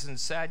Pharisees and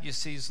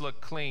Sadducees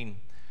look clean.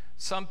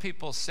 Some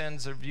people's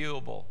sins are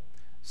viewable.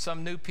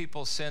 Some new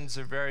people's sins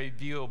are very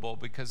viewable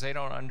because they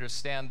don't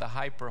understand the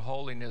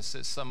hyper-holiness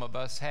that some of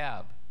us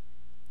have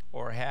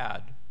or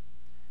had.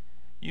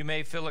 You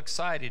may feel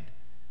excited.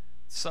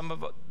 Some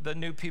of the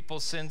new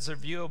people's sins are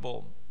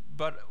viewable.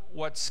 But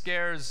what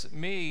scares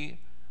me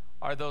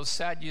are those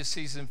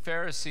Sadducees and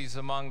Pharisees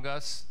among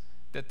us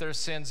that their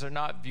sins are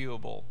not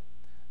viewable.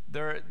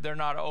 They're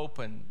not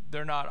open.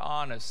 They're not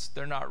honest.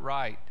 They're not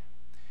right.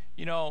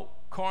 You know,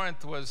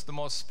 Corinth was the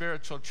most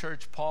spiritual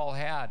church Paul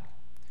had,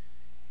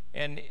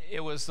 and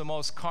it was the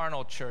most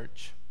carnal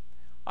church.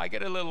 I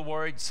get a little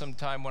worried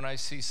sometime when I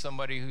see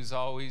somebody who's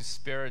always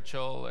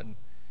spiritual and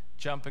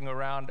jumping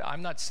around.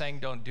 I'm not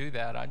saying don't do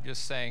that. I'm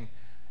just saying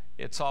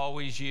it's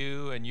always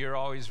you, and you're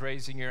always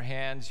raising your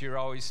hands, you're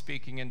always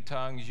speaking in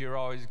tongues, you're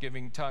always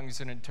giving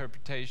tongues and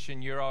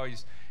interpretation, you're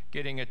always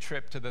getting a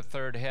trip to the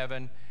third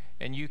heaven,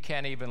 and you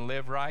can't even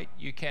live right,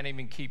 you can't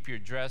even keep your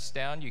dress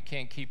down, you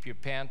can't keep your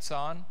pants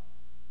on.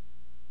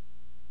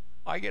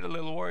 I get a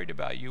little worried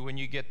about you when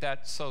you get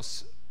that so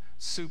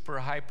super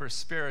hyper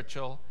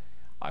spiritual.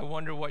 I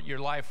wonder what your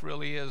life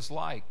really is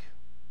like.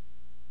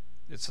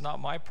 It's not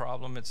my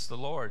problem, it's the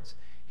Lord's.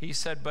 He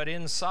said, but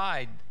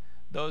inside,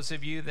 those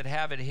of you that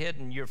have it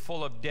hidden, you're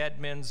full of dead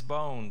men's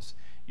bones.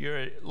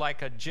 You're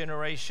like a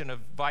generation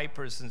of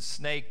vipers and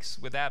snakes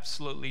with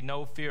absolutely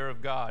no fear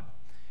of God.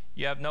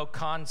 You have no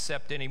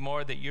concept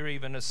anymore that you're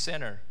even a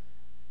sinner.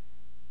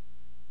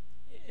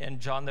 And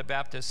John the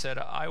Baptist said,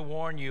 I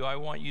warn you, I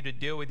want you to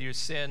deal with your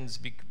sins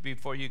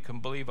before you can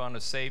believe on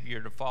a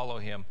Savior to follow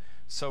him.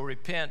 So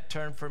repent,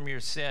 turn from your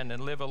sin,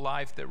 and live a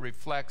life that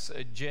reflects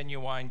a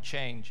genuine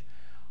change.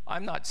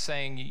 I'm not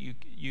saying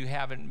you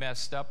haven't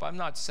messed up. I'm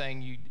not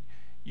saying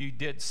you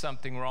did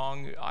something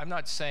wrong.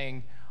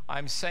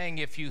 I'm saying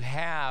if you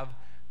have,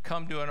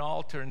 come to an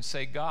altar and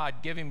say, God,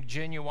 give him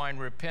genuine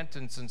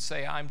repentance and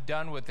say, I'm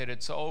done with it,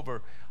 it's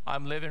over.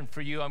 I'm living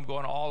for you, I'm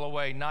going all the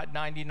way, not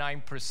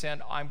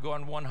 99%, I'm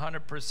going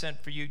 100%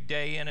 for you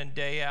day in and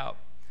day out.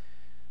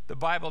 The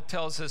Bible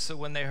tells us that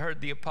when they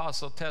heard the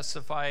apostle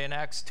testify in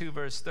Acts 2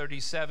 verse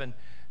 37,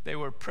 they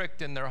were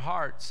pricked in their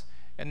hearts,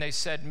 and they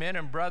said, men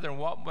and brethren,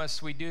 what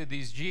must we do?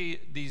 These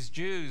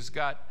Jews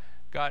got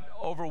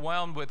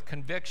overwhelmed with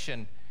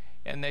conviction,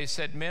 and they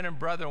said, men and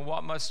brethren,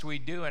 what must we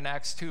do? In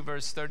Acts 2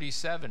 verse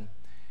 37,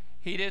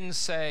 he didn't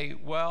say,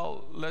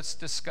 well, let's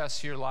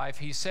discuss your life.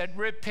 He said,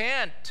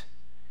 repent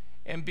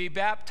and be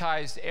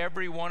baptized,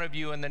 every one of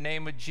you, in the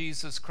name of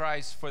Jesus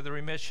Christ for the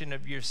remission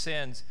of your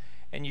sins,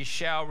 and you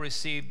shall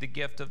receive the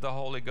gift of the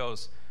Holy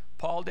Ghost.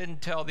 Paul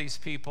didn't tell these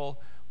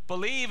people,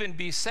 believe and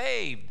be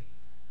saved.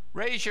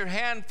 Raise your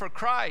hand for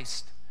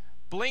Christ.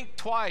 Blink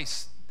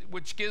twice,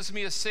 which gives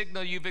me a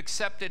signal you've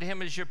accepted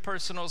him as your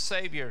personal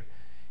Savior.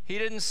 He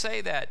didn't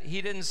say that.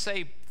 He didn't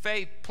say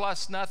faith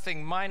plus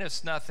nothing,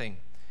 minus nothing.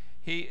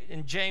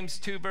 In James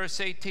 2 verse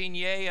 18,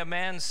 yea, a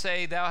man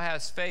say, thou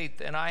hast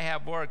faith, and I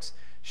have works.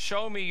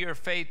 Show me your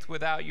faith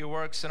without your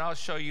works, and I'll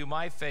show you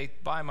my faith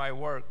by my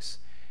works.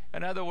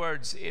 In other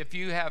words, if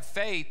you have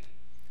faith,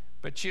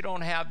 but you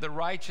don't have the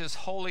righteous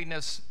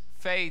holiness,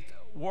 faith,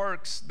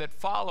 works that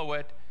follow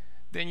it,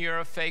 then you're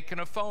a fake and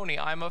a phony.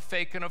 I'm a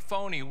fake and a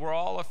phony. We're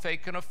all a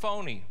fake and a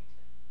phony.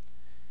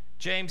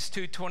 James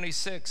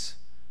 2:26,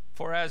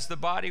 for as the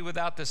body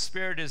without the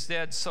spirit is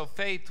dead, so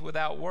faith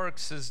without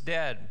works is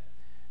dead.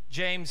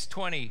 James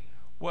 20,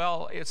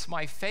 well, it's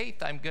my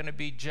faith I'm going to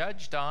be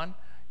judged on,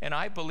 and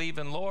I believe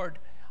in Lord.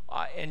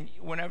 And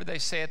whenever they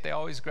say it, they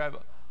always grab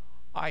it.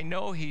 I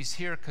know he's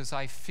here because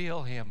I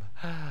feel him.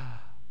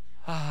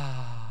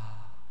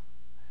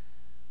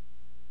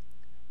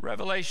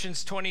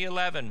 Revelations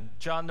 20:11,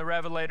 John the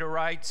Revelator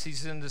writes,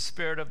 he's in the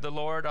Spirit of the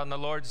Lord on the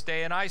Lord's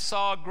day, and I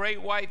saw a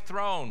great white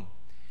throne,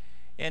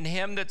 and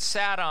him that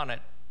sat on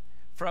it,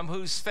 from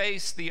whose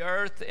face the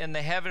earth and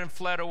the heaven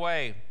fled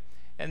away,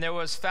 and there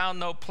was found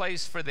no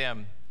place for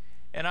them.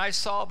 And I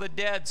saw the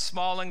dead,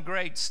 small and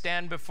great,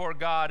 stand before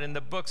God, and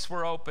the books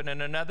were opened,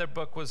 and another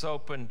book was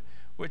opened,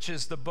 which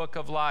is the book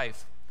of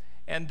life.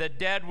 And the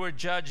dead were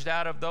judged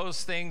out of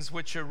those things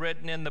which are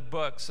written in the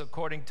books,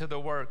 according to the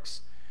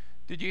works.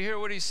 Did you hear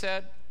what he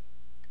said?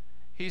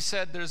 He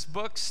said there's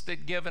books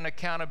that give an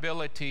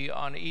accountability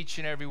on each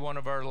and every one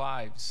of our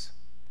lives.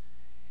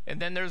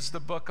 And then there's the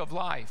book of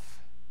life.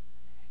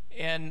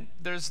 And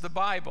there's the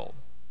Bible.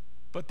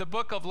 But the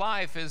book of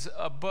life is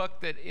a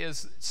book that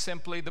is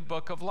simply the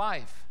book of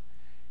life.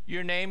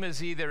 Your name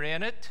is either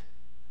in it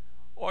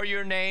or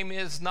your name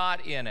is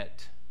not in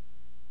it.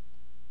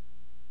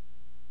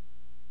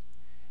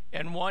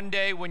 And one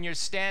day when you're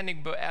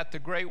standing at the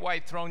great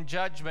white throne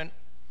judgment,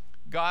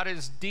 God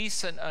is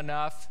decent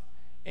enough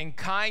and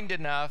kind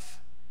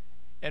enough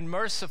and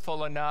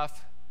merciful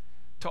enough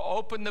to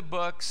open the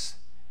books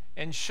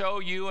and show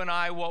you and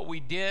I what we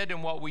did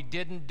and what we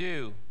didn't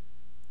do.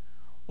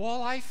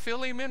 Well, I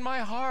feel him in my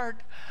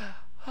heart.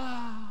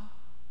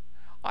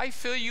 I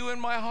feel you in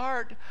my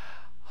heart.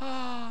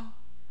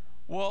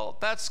 Well,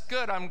 that's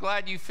good. I'm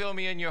glad you feel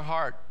me in your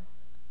heart.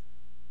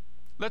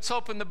 Let's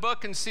open the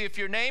book and see if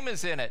your name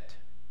is in it.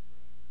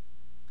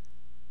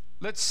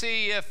 Let's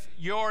see if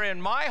you're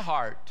in my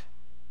heart.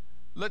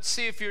 Let's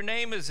see if your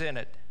name is in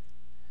it,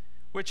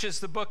 which is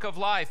the book of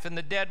life. And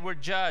the dead were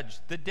judged.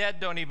 The dead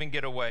don't even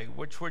get away,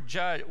 which were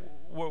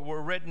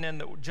written in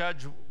the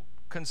judge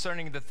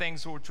concerning the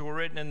things which were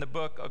written in the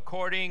book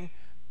according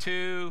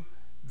to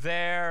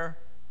their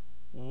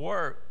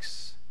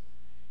works.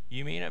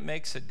 You mean it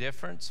makes a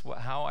difference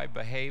how I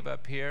behave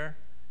up here,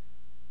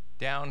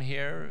 down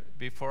here,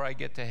 before I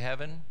get to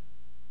heaven?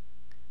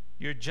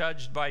 You're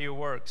judged by your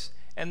works.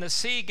 And the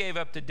sea gave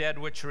up the dead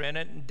which were in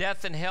it, and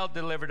death and hell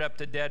delivered up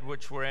the dead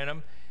which were in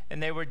them,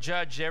 and they were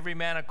judged every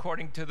man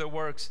according to their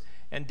works.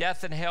 And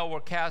death and hell were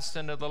cast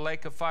into the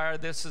lake of fire.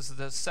 This is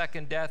the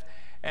second death.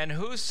 And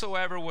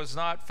whosoever was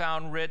not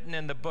found written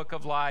in the book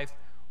of life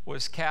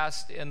was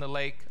cast in the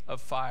lake of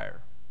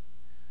fire.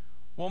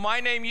 Well, my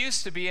name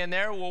used to be in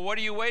there. Well, what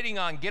are you waiting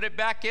on? Get it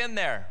back in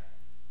there.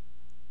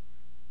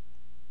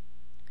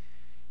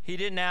 He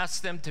didn't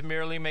ask them to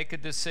merely make a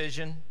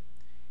decision.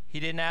 He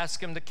didn't ask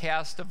them to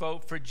cast a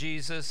vote for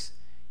Jesus.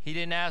 He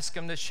didn't ask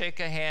them to shake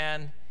a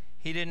hand.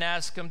 He didn't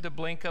ask them to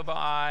blink of an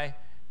eye.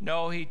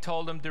 No, he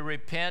told them to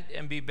repent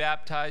and be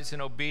baptized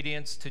in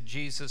obedience to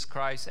Jesus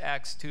Christ,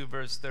 Acts 2,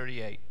 verse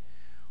 38.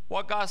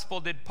 What gospel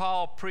did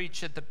Paul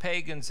preach at the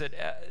pagans, at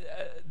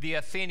the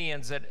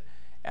Athenians,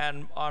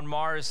 and on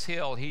Mars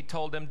Hill? He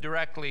told them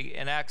directly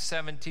in Acts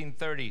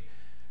 17:30,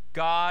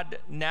 God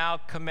now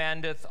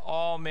commandeth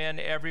all men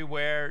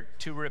everywhere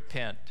to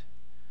repent.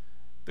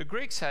 The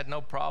Greeks had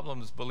no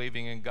problems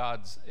believing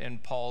in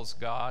Paul's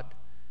God.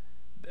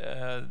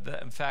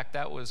 In fact,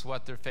 that was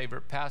what their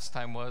favorite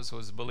pastime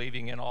was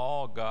believing in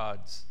all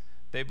gods.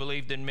 They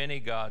believed in many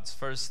gods.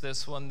 First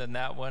this one, then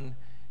that one.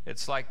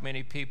 It's like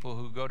many people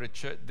who go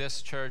to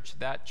this church,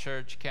 that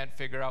church, can't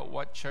figure out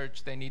what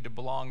church they need to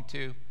belong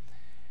to.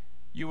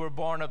 You were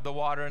born of the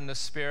water and the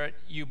Spirit.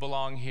 You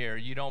belong here.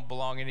 You don't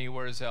belong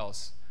anywhere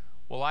else.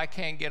 Well, I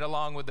can't get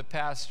along with the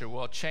pastor.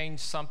 Well, change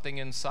something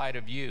inside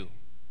of you.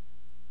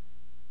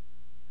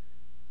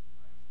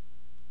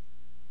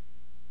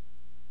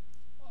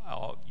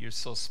 Oh, you're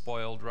so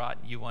spoiled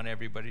rotten, you want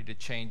everybody to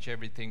change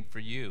everything for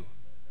you.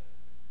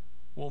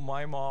 Well,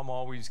 my mom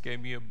always gave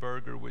me a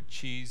burger with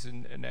cheese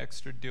and an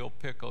extra dill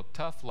pickle.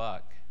 Tough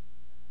luck.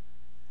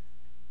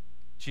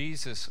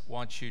 Jesus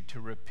wants you to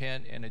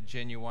repent in a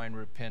genuine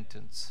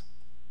repentance.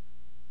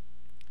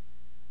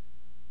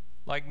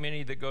 Like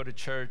many that go to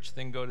church,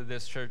 then go to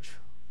this church.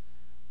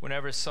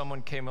 Whenever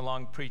someone came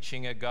along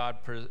preaching a God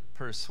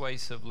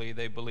persuasively,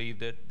 they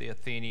believed it, the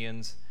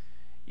Athenians.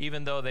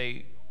 Even though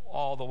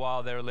all the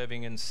while they're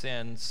living in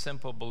sin,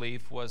 simple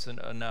belief wasn't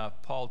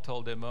enough. Paul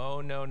told them, oh,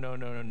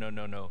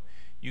 no.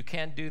 You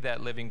can't do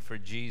that living for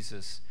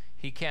Jesus.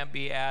 He can't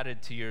be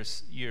added to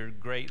your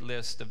great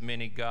list of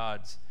many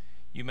gods.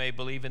 You may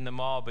believe in them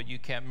all, but you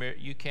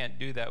can't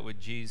do that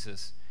with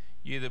Jesus.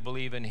 You either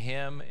believe in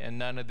him and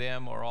none of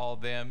them, or all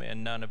of them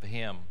and none of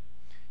him.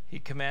 He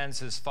commands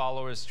his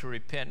followers to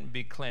repent and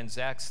be cleansed.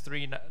 Acts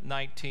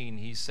 3:19,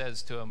 he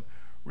says to them,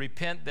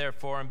 repent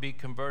therefore and be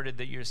converted,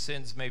 that your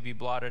sins may be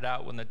blotted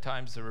out when the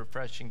times of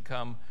refreshing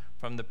come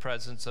from the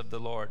presence of the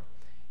Lord.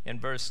 In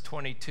verse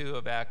 22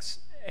 of Acts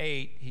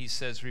 8, he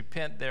says,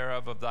 repent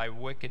thereof of thy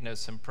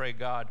wickedness, and pray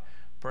God,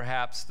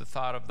 perhaps the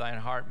thought of thine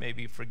heart may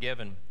be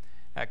forgiven.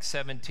 Acts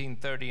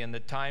 17:30, in the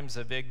times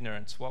of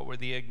ignorance. What were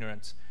the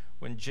ignorance?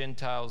 When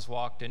Gentiles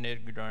walked in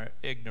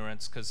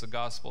ignorance, because the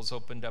gospel's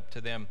opened up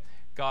to them,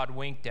 God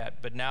winked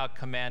at, but now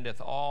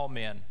commandeth all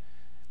men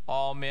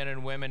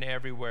and women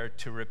everywhere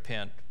to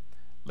repent.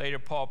 Later,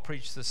 Paul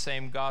preached the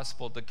same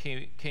gospel to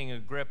King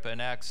Agrippa in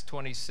Acts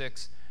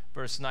 26,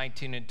 verse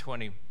 19 and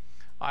 20.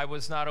 I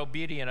was not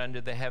obedient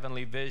unto the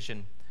heavenly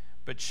vision,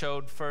 but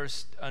showed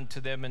first unto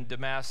them in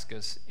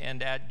Damascus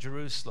and at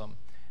Jerusalem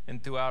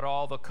and throughout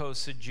all the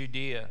coasts of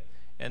Judea,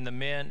 and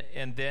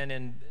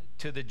then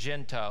to the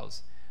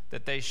Gentiles,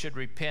 that they should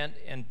repent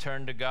and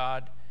turn to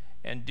God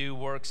and do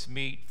works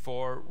meet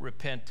for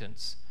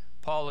repentance.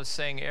 Paul is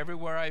saying,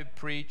 everywhere I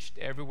preached,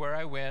 everywhere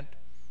I went,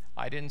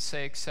 I didn't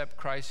say accept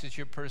Christ as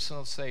your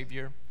personal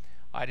Savior.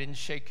 I didn't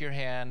shake your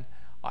hand.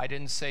 I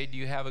didn't say, do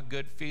you have a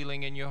good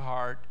feeling in your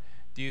heart?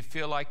 Do you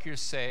feel like you're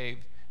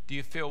saved? Do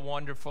you feel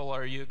wonderful?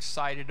 Are you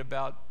excited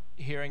about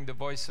hearing the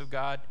voice of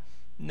God?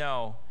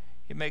 No.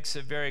 He makes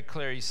it very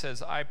clear. He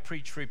says, I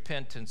preach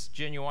repentance,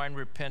 genuine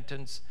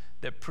repentance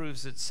that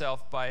proves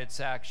itself by its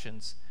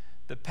actions.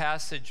 The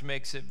passage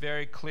makes it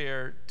very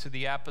clear to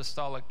the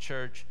apostolic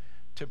church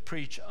to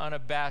preach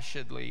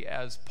unabashedly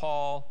as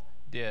Paul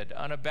did,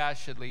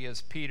 unabashedly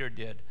as Peter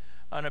did,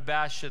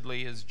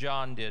 unabashedly as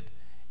John did,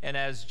 and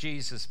as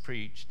Jesus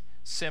preached.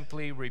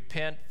 Simply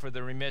repent for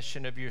the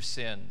remission of your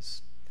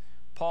sins.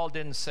 Paul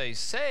didn't say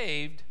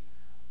saved.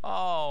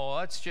 Oh,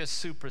 that's just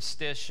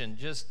superstition.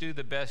 Just do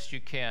the best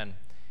you can.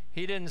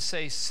 He didn't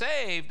say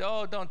saved.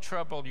 Oh, don't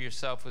trouble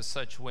yourself with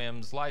such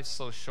whims. Life's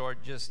so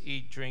short. Just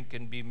eat, drink,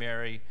 and be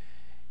merry,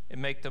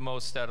 and make the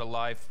most out of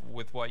life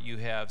with what you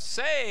have.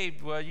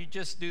 Saved, well, you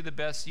just do the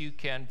best you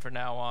can from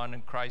now on,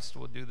 and Christ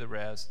will do the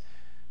rest.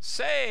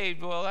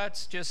 Saved, well,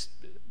 that's just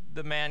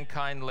the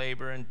mankind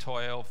labor and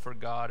toil for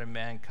God and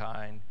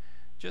mankind.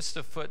 Just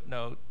a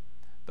footnote,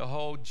 the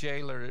whole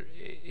jailer,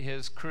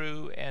 his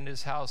crew and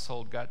his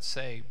household got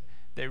saved.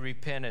 They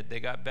repented. They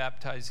got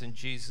baptized in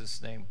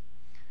Jesus' name.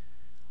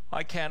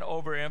 I can't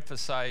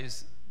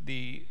overemphasize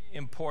the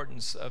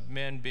importance of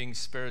men being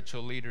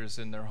spiritual leaders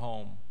in their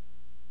home.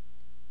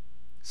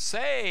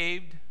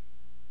 Saved,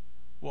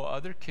 well,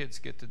 other kids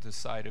get to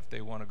decide if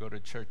they want to go to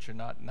church or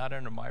not. Not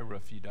under my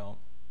roof, you don't.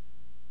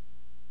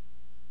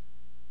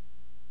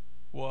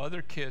 Well,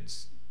 other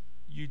kids,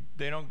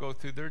 they don't go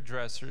through their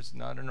dressers.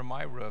 Not under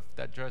my roof.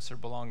 That dresser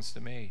belongs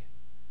to me.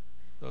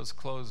 Those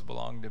clothes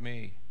belong to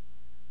me.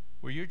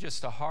 Well, you're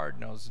just a hard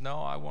nose.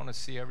 No, I want to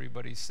see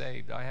everybody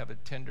saved. I have a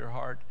tender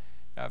heart.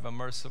 I have a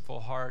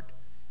merciful heart.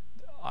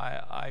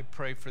 I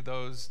pray for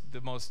those,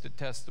 the most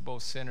detestable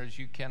sinners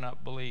you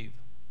cannot believe.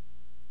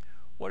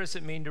 What does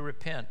it mean to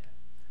repent?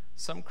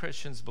 Some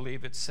Christians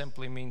believe it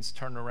simply means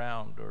turn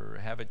around or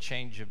have a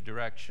change of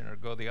direction or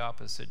go the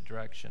opposite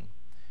direction.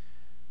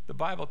 The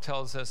Bible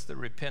tells us that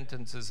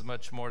repentance is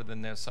much more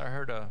than this. I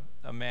heard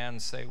a man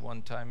say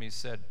one time, he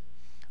said,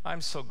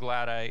 I'm so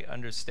glad I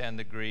understand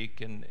the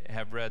Greek and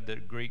have read the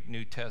Greek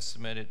New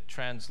Testament. It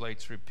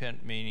translates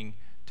repent meaning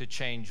to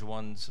change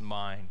one's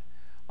mind.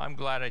 I'm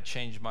glad I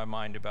changed my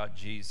mind about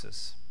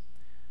Jesus.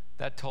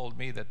 That told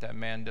me that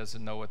man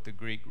doesn't know what the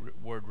Greek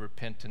word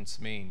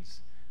repentance means,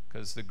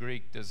 because the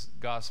Greek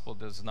gospel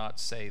does not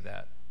say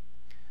that.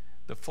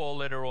 The full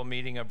literal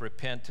meaning of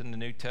repent in the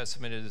New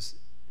Testament is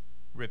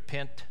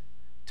repent,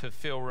 to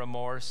feel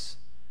remorse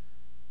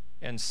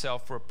and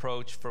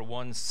self-reproach for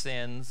one's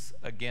sins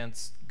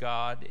against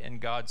God and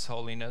God's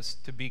holiness,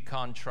 to be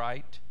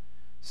contrite,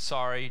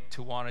 sorry,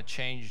 to want to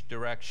change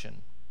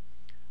direction.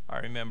 I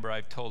remember,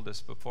 I've told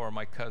this before,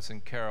 my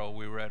cousin Carol,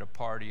 we were at a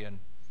party, and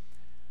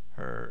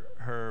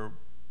her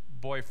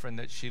boyfriend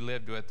that she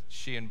lived with,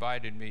 she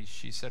invited me.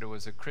 She said it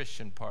was a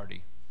Christian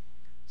party.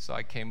 So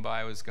I came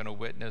by, I was going to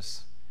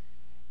witness,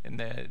 and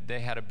they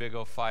had a big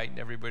old fight, and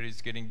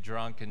everybody's getting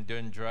drunk and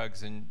doing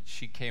drugs, and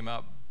she came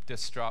up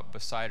distraught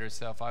beside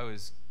herself. I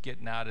was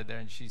getting out of there,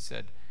 and she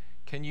said,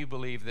 can you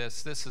believe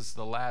this? This is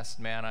the last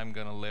man I'm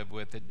going to live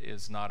with. It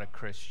is not a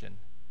Christian.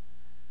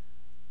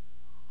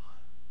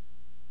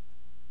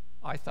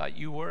 I thought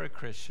you were a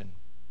Christian.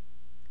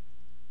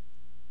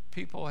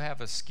 People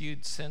have a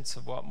skewed sense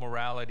of what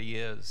morality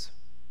is.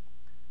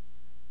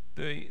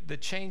 The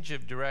change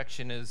of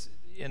direction is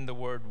in the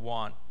word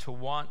want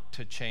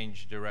to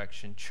change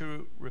direction.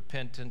 True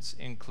repentance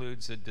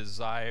includes a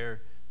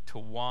desire to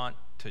want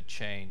to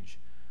change.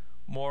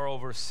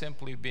 Moreover,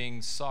 simply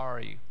being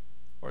sorry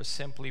or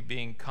simply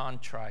being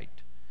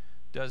contrite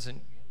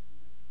doesn't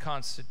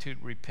constitute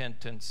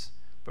repentance,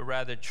 but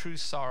rather true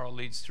sorrow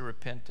leads to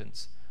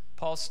repentance.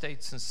 Paul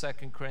states in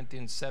 2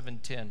 Corinthians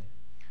 7:10,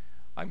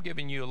 I'm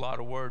giving you a lot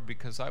of word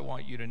because I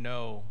want you to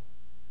know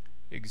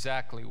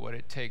exactly what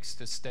it takes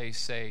to stay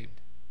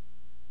saved.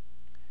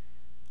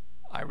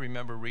 I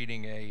remember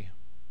reading a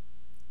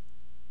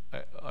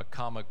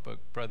comic book.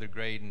 Brother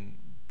Graydon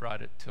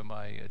brought it to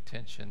my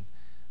attention.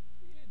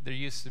 There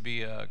used to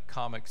be a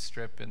comic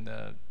strip in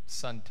the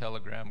Sun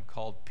Telegram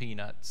called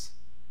Peanuts.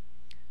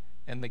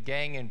 And the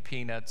gang in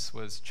Peanuts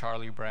was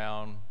Charlie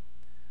Brown,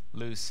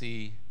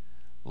 Lucy,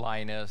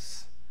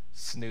 Linus,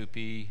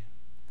 Snoopy,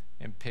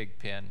 and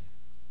Pigpen.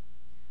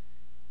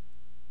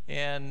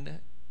 And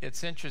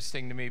it's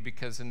interesting to me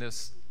because in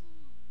this,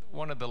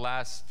 one of the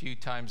last few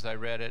times I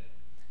read it,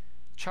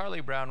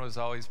 Charlie Brown was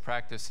always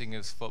practicing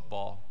his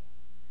football.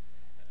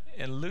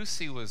 And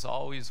Lucy was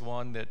always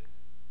one that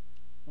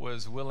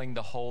was willing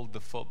to hold the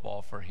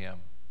football for him.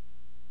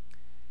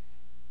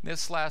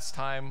 This last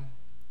time,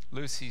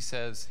 Lucy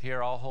says,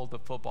 here, I'll hold the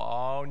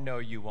football. Oh, no,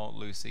 you won't,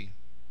 Lucy.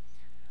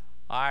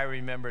 I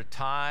remember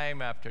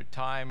time after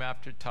time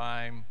after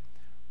time,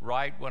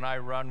 right when I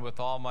run with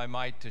all my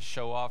might to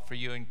show off for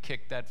you and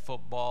kick that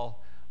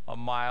football a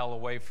mile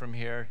away from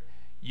here,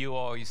 you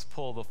always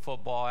pull the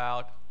football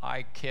out.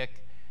 I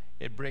kick.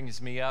 It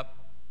brings me up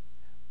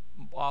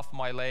off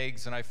my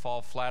legs and I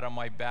fall flat on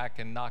my back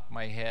and knock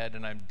my head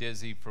and I'm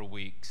dizzy for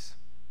weeks.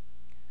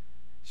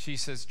 She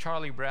says,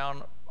 Charlie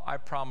Brown, I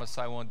promise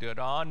I won't do it.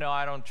 Oh, no,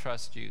 I don't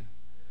trust you.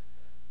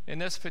 In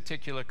this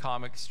particular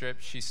comic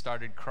strip, she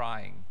started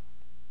crying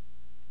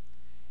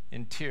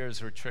and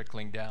tears were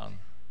trickling down.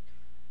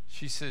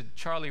 She said,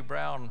 Charlie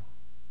Brown,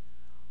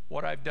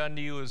 what I've done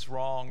to you is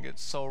wrong.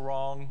 It's so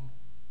wrong.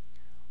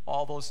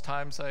 All those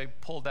times I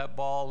pulled that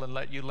ball and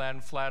let you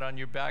land flat on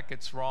your back,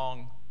 it's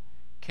wrong.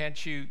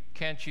 Can't you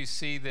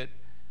see that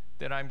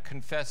I'm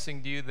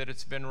confessing to you that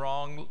it's been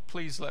wrong?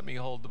 Please let me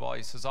hold the ball.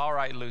 He says, all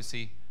right,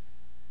 Lucy,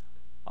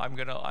 I'm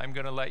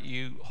gonna let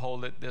you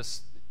hold it.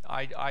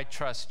 I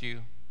trust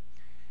you.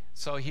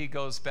 So he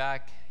goes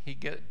back,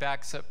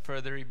 backs up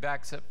further,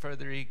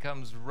 he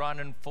comes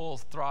running full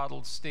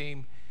throttle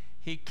steam.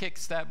 He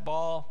kicks that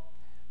ball,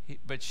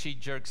 but she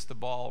jerks the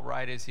ball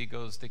right as he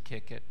goes to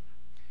kick it.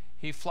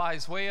 He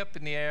flies way up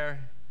in the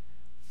air,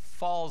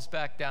 falls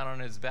back down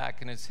on his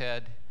back and his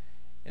head,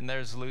 and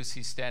there's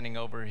Lucy standing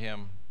over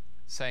him,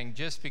 saying,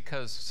 just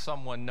because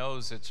someone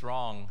knows it's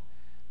wrong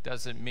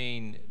doesn't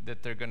mean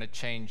that they're going to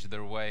change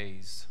their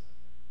ways.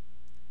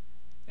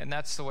 And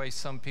that's the way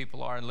some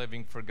people are in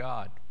living for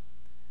God.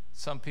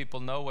 Some people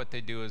know what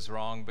they do is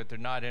wrong, but they're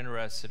not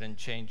interested in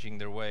changing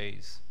their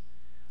ways.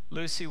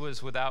 Lucy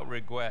was without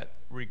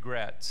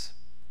regrets.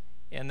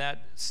 And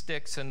that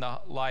sticks in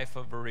the life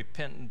of a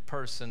repentant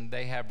person.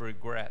 They have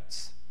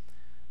regrets.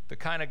 The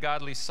kind of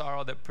godly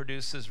sorrow that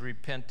produces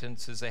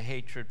repentance is a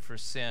hatred for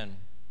sin,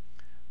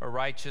 a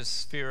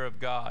righteous fear of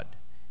God,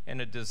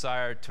 and a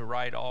desire to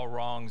right all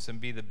wrongs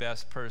and be the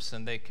best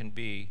person they can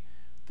be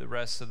the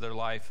rest of their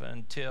life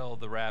until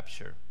the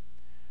rapture.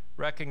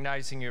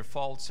 Recognizing your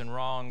faults and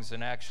wrongs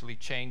and actually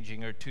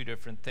changing are two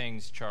different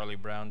things, Charlie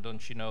Brown.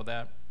 Don't you know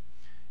that?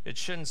 It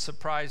shouldn't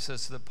surprise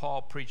us that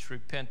Paul preached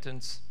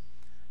repentance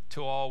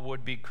to all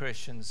would-be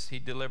Christians. He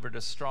delivered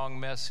a strong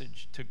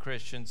message to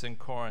Christians in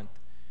Corinth.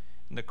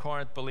 And the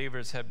Corinth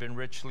believers had been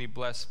richly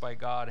blessed by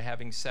God,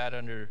 having sat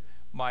under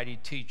mighty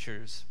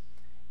teachers,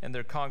 and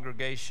their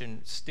congregation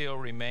still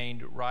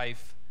remained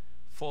rife,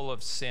 full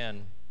of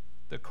sin.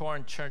 The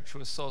Corinth church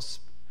was so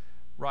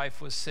rife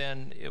with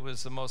sin, it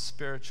was the most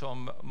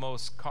spiritual,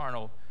 most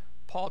carnal.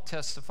 Paul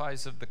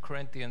testifies of the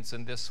Corinthians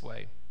in this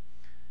way.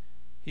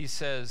 He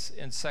says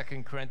in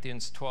 2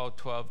 Corinthians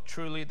 12:12,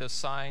 truly the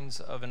signs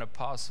of an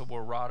apostle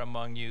were wrought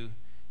among you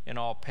in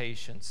all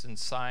patience, and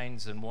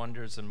signs and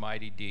wonders and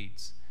mighty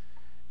deeds.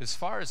 As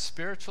far as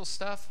spiritual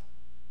stuff,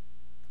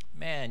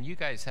 man, you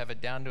guys have it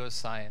down to a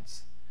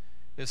science.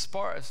 As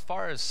far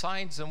as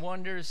signs and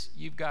wonders,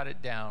 you've got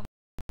it down.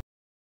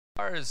 As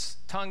far as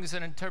tongues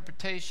and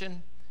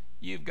interpretation,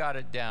 you've got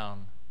it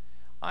down.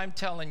 I'm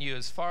telling you,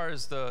 as far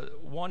as the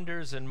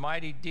wonders and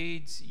mighty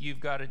deeds, you've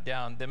got it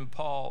down. Then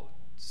Paul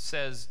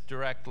says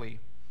directly,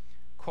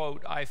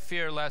 quote, I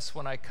fear lest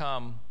when I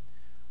come,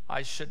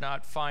 I should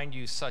not find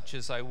you such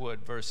as I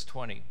would. Verse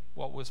 20.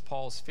 What was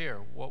Paul's fear?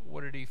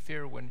 What did he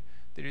fear when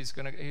that he was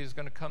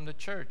going to come to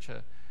church,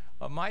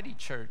 a mighty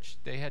church?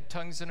 They had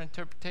tongues and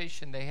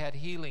interpretation. They had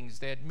healings.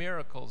 They had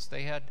miracles.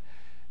 They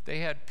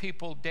had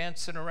people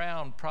dancing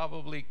around,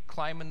 probably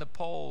climbing the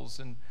poles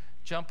and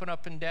jumping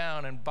up and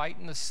down and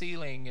biting the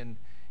ceiling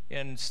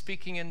and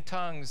speaking in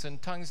tongues and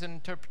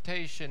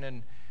interpretation,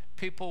 and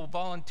people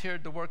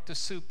volunteered to work the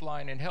soup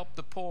line and help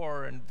the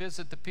poor and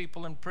visit the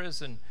people in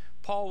prison.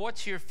 Paul,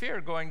 what's your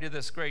fear going to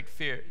this great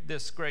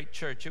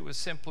church? It was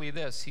simply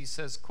this. He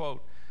says,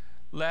 quote,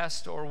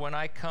 lest or when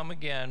I come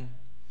again,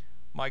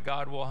 my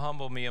God will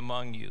humble me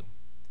among you,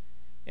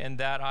 and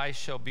that I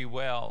shall be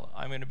well.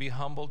 I'm going to be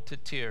humbled to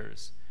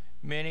tears.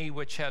 Many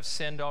which have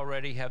sinned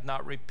already have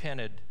not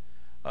repented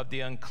of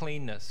the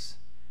uncleanness.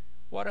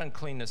 What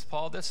uncleanness,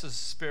 Paul? This is a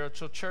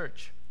spiritual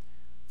church.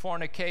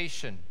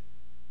 Fornication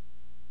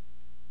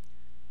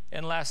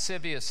and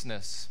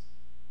lasciviousness,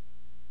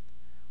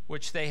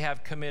 which they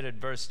have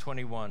committed, verse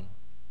 21.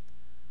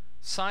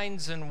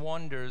 Signs and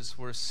wonders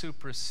were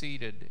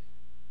superseded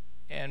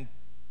and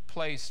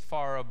placed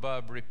far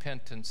above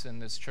repentance in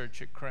this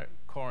church at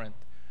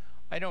Corinth.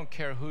 I don't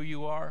care who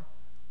you are.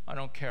 I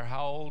don't care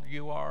how old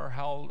you are,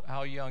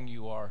 how young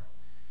you are.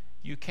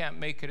 You can't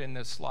make it in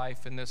this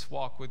life, in this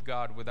walk with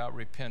God, without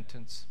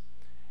repentance.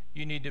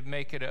 You need to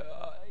make it,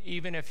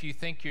 even if you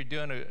think you're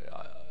doing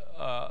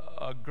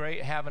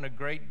having a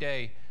great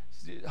day,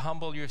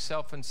 humble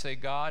yourself and say,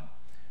 God,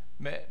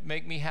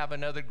 make me have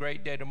another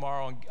great day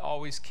tomorrow, and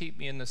always keep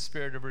me in the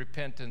spirit of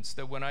repentance,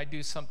 that when I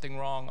do something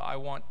wrong, I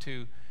want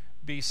to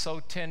be so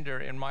tender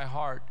in my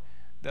heart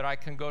that I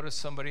can go to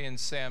somebody and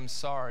say I'm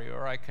sorry,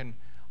 or I can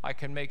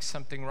make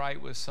something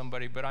right with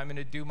somebody, but I'm going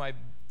to do my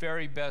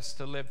very best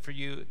to live for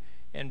you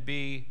and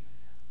be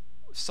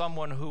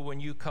someone who, when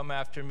you come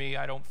after me,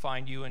 I don't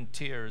find you in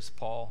tears,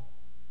 Paul.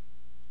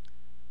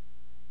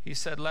 He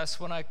said,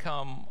 lest when I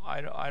come,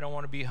 I don't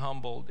want to be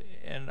humbled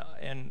and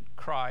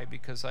cry,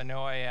 because I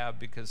know I have,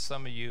 because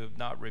some of you have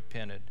not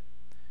repented.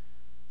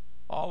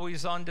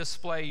 Always on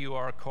display you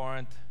are,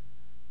 Corinth,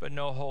 but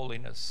no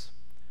holiness.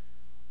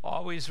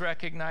 Always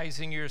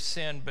recognizing your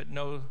sin, but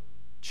no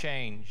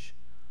change.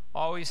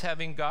 Always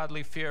having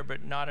godly fear,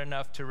 but not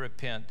enough to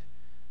repent.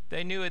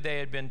 They knew they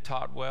had been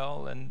taught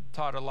well and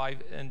taught a life,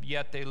 and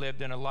yet they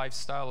lived in a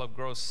lifestyle of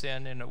gross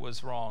sin, and it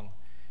was wrong.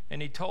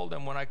 And he told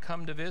them, when I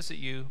come to visit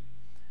you,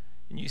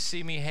 and you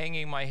see me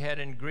hanging my head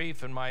in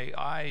grief, and my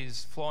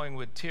eyes flowing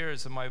with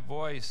tears, and my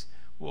voice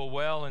will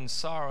wail in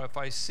sorrow, if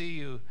I see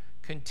you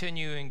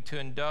continuing to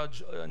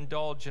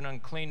indulge in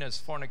uncleanness,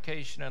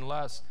 fornication, and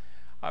lust,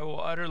 I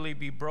will utterly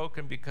be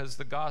broken, because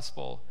the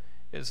gospel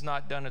has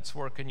not done its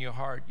work in your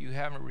heart. You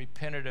haven't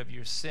repented of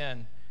your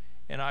sin,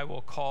 and I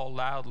will call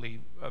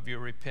loudly of your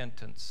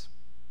repentance.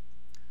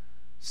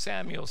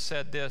 Samuel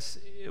said this,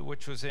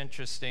 which was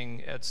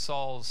interesting, at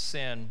Saul's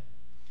sin.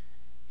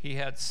 He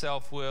had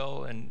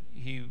self-will, and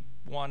he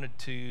wanted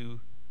to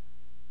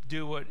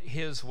do it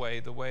his way,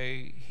 the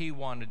way he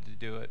wanted to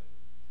do it.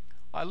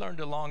 I learned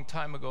a long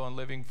time ago in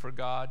living for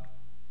God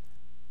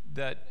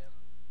that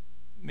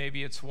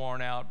maybe it's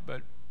worn out,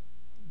 but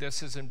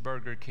this isn't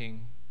Burger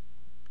King.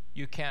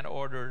 You can't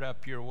order it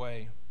up your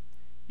way.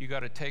 You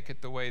got to take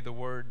it the way the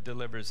Word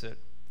delivers it.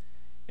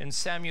 In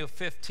Samuel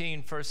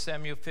 15, 1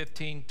 Samuel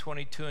 15,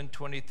 22 and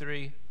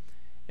 23,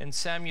 and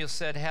Samuel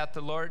said, hath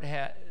the Lord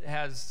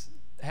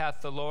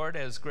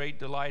as great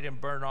delight in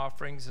burnt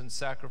offerings and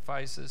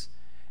sacrifices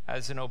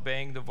as in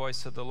obeying the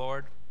voice of the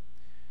Lord?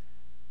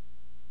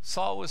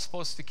 Saul was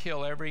supposed to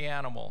kill every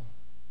animal,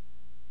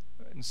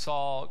 and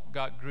Saul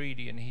got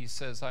greedy, and he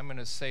says, I'm going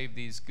to save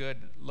these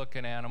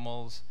good-looking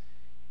animals,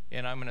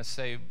 and I'm going to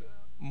save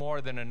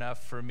more than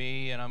enough for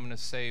me, and I'm going to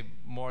save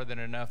more than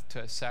enough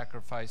to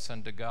sacrifice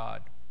unto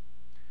God.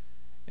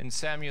 And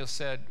Samuel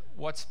said,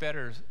 what's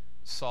better,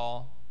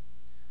 Saul?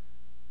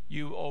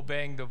 You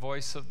obeying the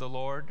voice of the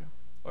Lord,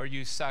 or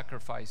you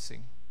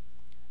sacrificing?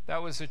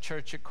 That was a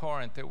church at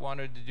Corinth that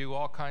wanted to do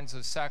all kinds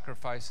of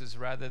sacrifices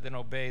rather than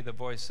obey the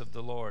voice of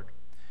the Lord.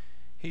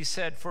 He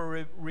said,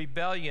 for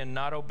rebellion,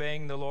 not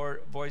obeying the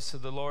voice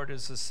of the Lord,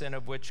 is the sin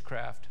of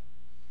witchcraft,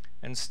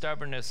 and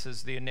stubbornness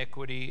is the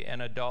iniquity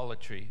and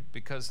idolatry.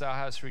 Because thou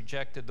hast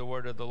rejected the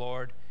word of the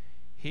Lord,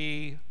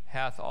 he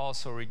hath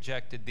also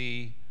rejected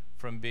thee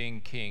from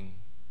being king.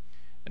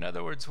 In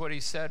other words, what he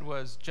said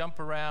was, jump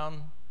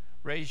around,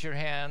 raise your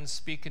hands,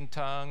 speak in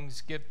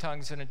tongues, give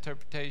tongues and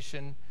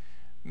interpretation,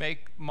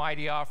 make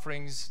mighty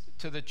offerings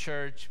to the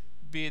church,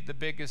 be the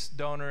biggest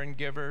donor and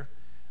giver.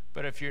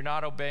 But if you're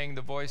not obeying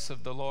the voice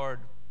of the Lord,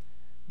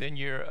 then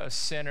you're a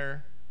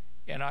sinner,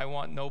 and I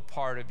want no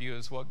part of you,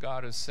 is what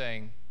God is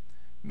saying.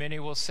 Many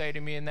will say to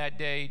me in that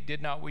day,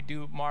 did not we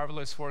do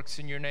marvelous works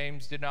in your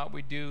names? Did not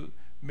we do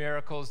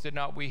miracles? Did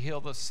not we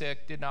heal the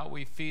sick? Did not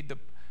we feed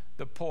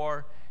the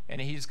poor? And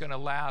he's going to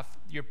laugh.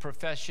 Your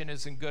profession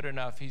isn't good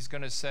enough. He's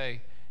going to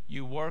say,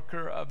 you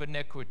worker of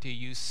iniquity,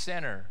 you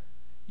sinner,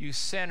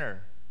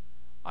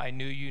 I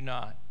knew you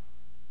not.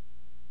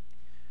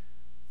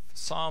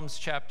 Psalms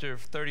chapter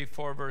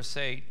 34, verse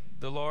 8,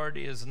 the Lord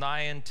is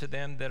nigh unto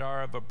them that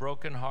are of a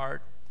broken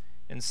heart,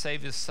 and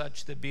saveth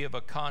such that be of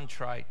a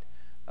contrite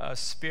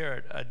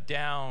spirit, a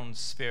down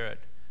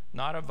spirit,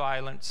 not a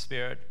violent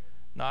spirit,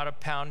 not a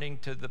pounding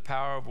to the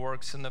power of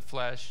works in the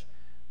flesh,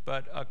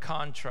 but a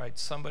contrite,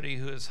 somebody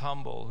who is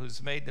humble,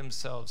 who's made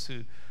themselves,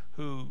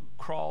 who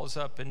crawls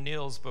up and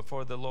kneels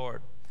before the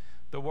Lord.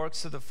 The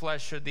works of the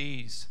flesh are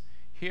these.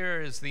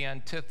 Here is the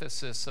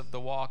antithesis of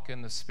the walk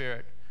in the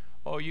Spirit.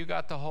 Oh, you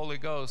got the Holy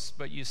Ghost,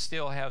 but you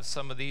still have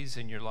some of these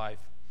in your life.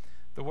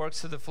 The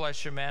works of the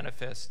flesh are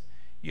manifest.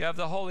 You have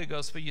the Holy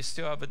Ghost, but you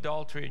still have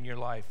adultery in your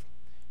life.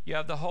 You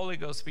have the Holy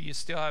Ghost, but you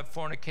still have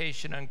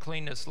fornication,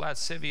 uncleanness,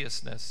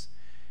 lasciviousness.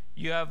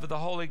 You have the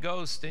Holy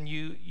Ghost and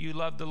you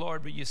love the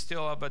Lord, but you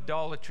still have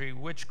idolatry,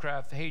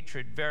 witchcraft,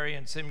 hatred,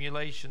 variance,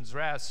 emulations,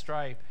 wrath,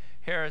 strife,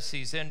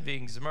 heresies,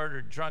 envyings,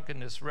 murder,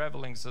 drunkenness,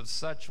 revelings, of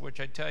such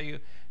which I tell you,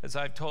 as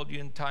I've told you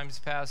in times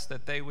past,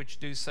 that they which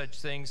do such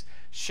things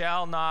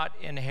shall not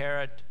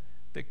inherit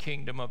the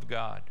kingdom of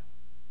God.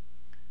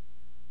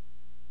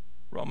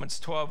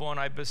 Romans 12:1,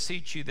 I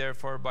beseech you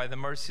therefore by the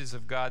mercies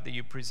of God that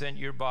you present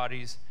your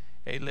bodies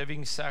a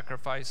living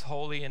sacrifice,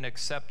 holy and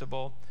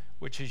acceptable,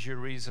 which is your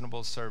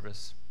reasonable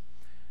service.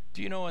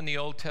 Do you know in the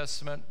Old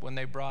Testament, when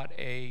they brought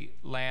a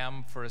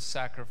lamb for a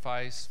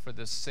sacrifice for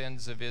the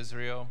sins of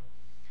Israel,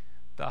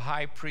 the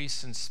high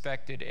priest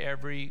inspected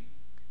every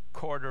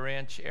quarter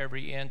inch,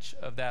 every inch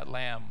of that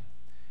lamb?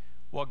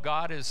 What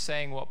God is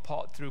saying,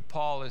 through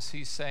Paul, is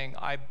he's saying,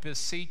 I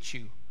beseech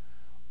you,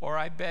 or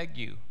I beg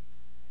you,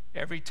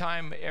 every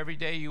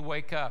day you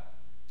wake up,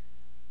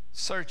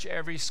 search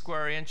every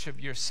square inch of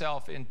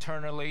yourself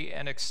internally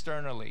and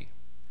externally.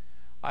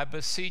 I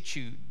beseech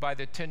you by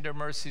the tender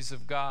mercies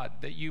of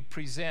God that you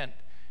present,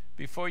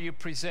 before you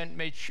present,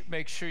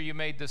 make sure you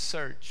made the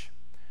search.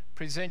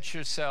 Present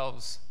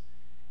yourselves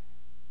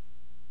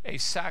a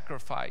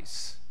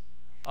sacrifice,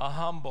 a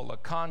humble, a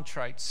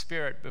contrite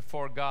spirit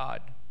before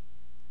God,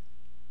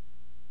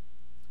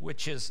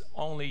 which is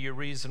only your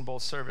reasonable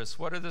service.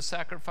 What are the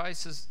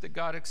sacrifices that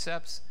God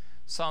accepts?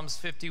 Psalms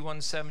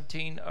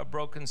 51:17, a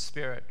broken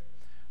spirit,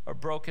 a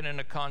broken and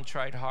a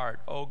contrite heart.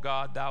 O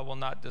God, thou wilt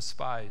not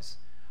despise.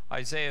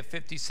 Isaiah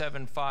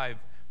 57:5,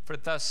 for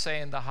thus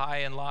saying the high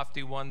and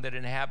lofty one that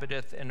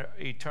inhabiteth in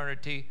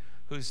eternity,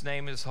 whose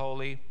name is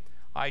holy,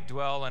 I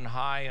dwell in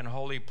high and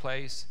holy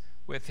place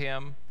with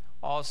him.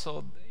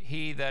 Also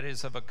he that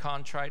is of a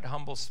contrite,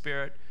 humble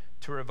spirit,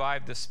 to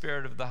revive the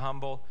spirit of the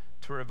humble,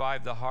 to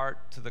revive the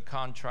heart to the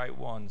contrite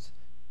ones.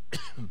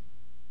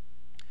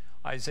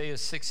 Isaiah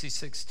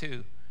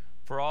 66:2,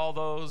 for all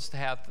those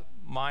hath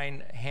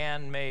mine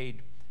hand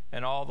made,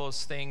 and all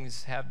those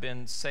things have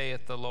been,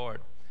 saith the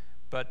Lord.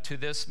 But to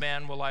this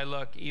man will I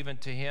look, even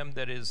to him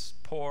that is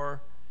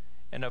poor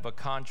and of a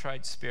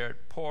contrite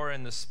spirit, poor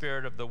in the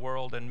spirit of the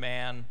world and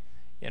man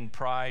in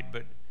pride,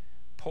 but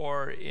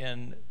poor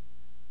in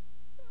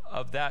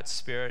of that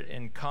spirit,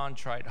 in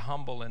contrite,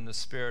 humble in the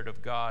spirit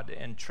of God,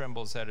 and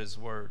trembles at his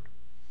word.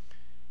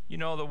 You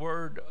know, the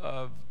word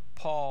of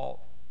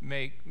Paul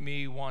make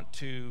me want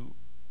to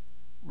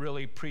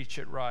really preach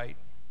it right.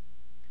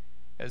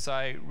 As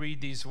I read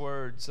these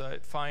words, I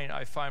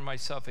find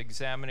myself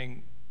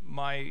examining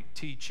my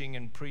teaching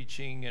and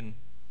preaching, and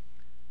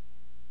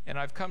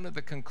I've come to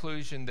the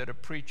conclusion that a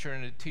preacher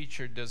and a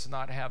teacher does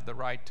not have the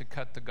right to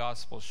cut the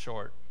gospel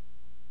short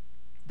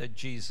that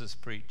Jesus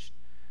preached.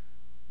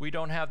 We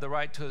don't have the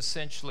right to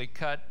essentially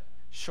cut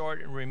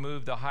short and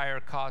remove the higher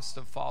cost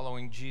of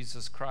following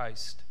Jesus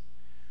Christ.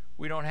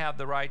 We don't have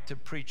the right to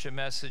preach a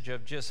message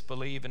of just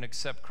believe and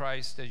accept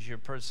Christ as your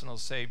personal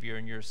Savior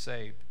and you're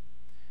saved.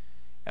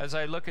 As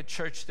I look at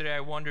church today, I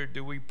wonder,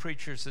 do we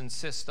preachers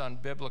insist on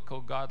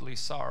biblical godly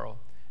sorrow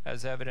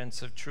as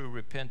evidence of true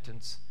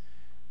repentance?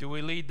 Do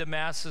we lead the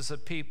masses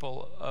of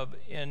people, of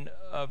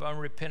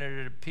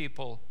unrepentant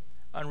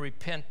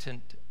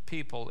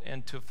people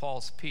into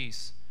false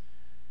peace?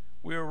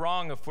 We're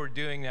wrong if we're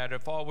doing that.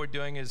 If all we're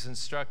doing is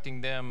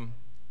instructing them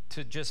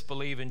to just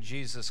believe in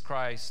Jesus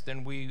Christ,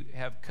 then we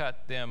have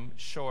cut them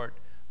short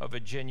of a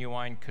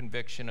genuine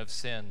conviction of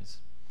sins.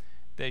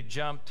 They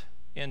jumped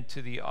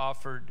into the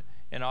offered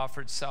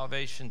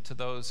salvation to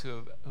those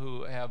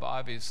who have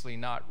obviously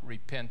not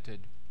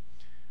repented.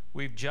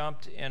 We've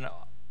jumped in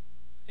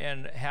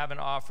and haven't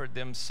offered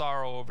them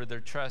sorrow over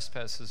their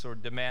trespasses or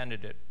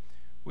demanded it.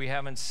 We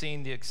haven't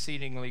seen the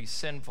exceedingly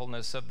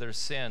sinfulness of their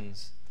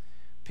sins.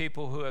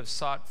 People who have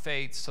sought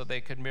faith so they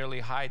could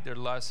merely hide their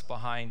lust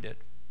behind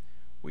it.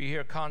 We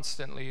hear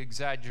constantly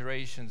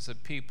exaggerations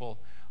of people.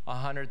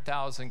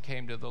 100,000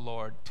 came to the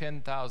Lord.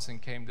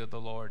 10,000 came to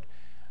the Lord.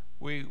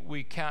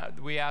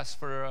 We asked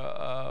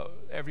for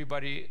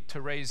everybody to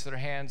raise their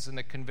hands in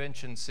the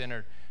convention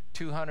center.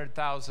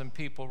 200,000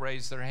 people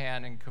raised their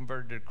hand and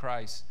converted to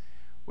Christ.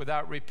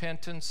 Without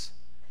repentance,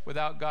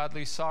 without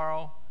godly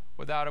sorrow,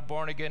 without a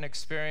born-again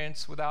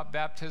experience, without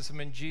baptism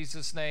in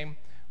Jesus' name,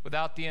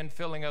 without the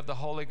infilling of the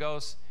Holy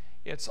Ghost,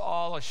 it's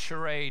all a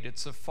charade,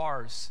 it's a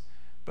farce.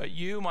 But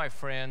you, my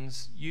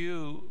friends,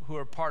 you who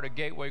are part of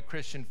Gateway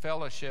Christian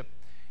Fellowship,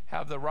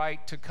 have the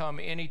right to come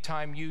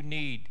anytime you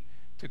need,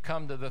 to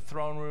come to the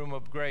throne room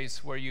of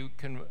grace, where you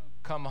can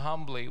come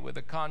humbly with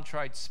a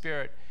contrite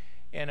spirit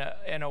and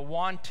a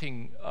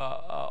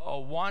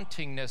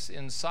wantingness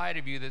inside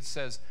of you that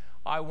says,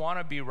 I want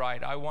to be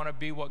right. I want to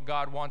be what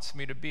God wants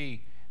me to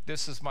be.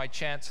 This is my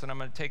chance, and I'm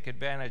going to take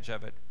advantage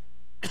of it.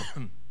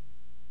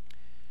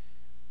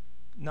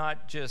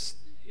 Not just,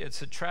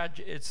 it's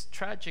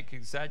tragic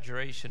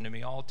exaggeration to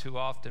me. All too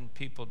often,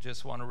 people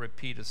just want to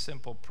repeat a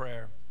simple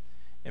prayer,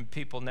 and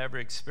people never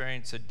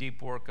experience a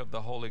deep work of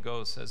the Holy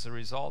Ghost. As a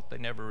result, they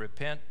never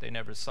repent, they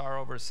never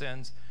sorrow over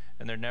sins,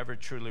 and they're never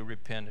truly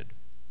repented.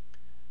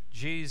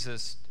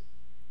 Jesus,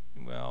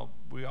 well,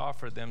 we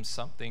offer them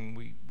something.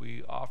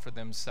 We offer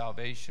them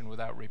salvation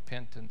without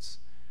repentance.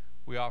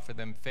 We offer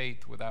them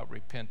faith without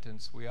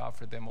repentance. We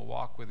offer them a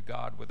walk with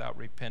God without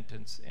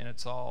repentance, and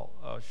it's all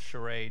a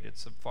charade.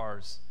 It's a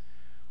farce.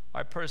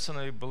 I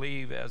personally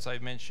believe, as I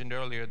mentioned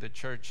earlier, the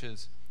church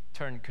has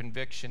turned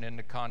conviction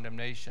into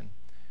condemnation.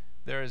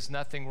 There is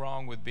nothing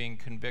wrong with being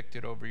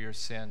convicted over your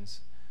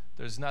sins.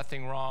 There's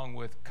nothing wrong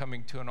with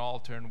coming to an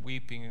altar and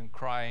weeping and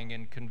crying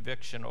in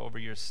conviction over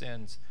your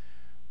sins.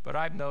 But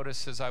I've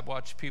noticed as I've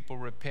watched people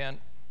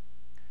repent,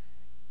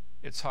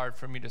 it's hard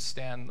for me to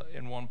stand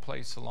in one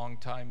place a long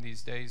time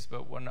these days,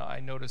 but when I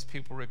notice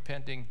people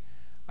repenting,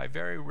 I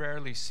very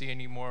rarely see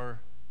any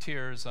more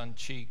tears on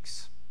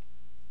cheeks.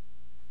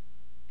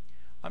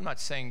 I'm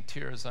not saying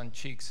tears on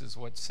cheeks is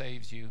what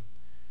saves you,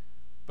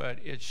 but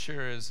it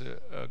sure is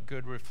a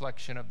good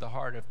reflection of the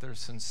heart if they're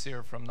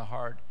sincere from the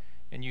heart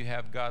and you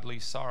have godly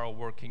sorrow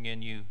working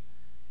in you.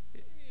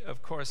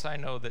 Of course, I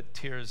know that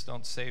tears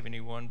don't save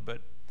anyone,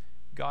 but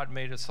God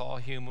made us all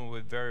human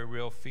with very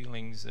real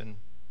feelings, and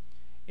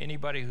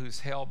anybody who's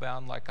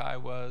hell-bound like I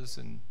was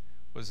and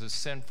was a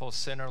sinful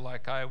sinner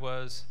like I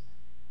was,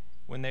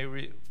 when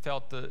they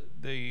felt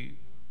the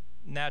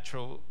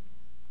natural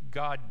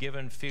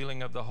God-given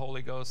feeling of the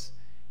Holy Ghost,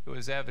 it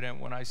was evident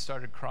when I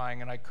started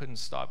crying and I couldn't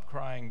stop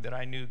crying that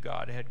I knew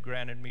God had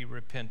granted me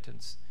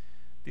repentance.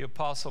 The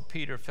Apostle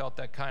Peter felt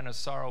that kind of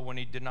sorrow when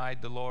he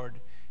denied the Lord.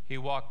 He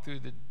walked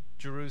through the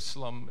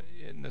Jerusalem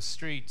in the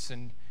streets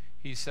and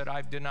he said,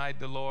 I've denied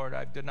the Lord,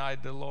 I've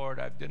denied the Lord,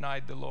 I've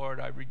denied the Lord,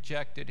 I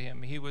rejected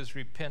him. He was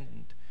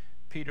repentant.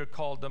 Peter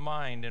called to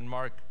mind in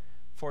Mark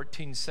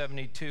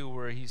 14:72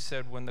 where he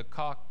said, when the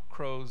cock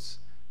crows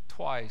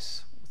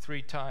twice,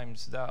 3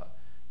 times,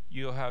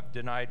 you have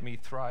denied me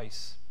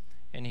thrice.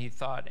 And he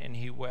thought and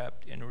he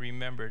wept and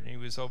remembered and he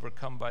was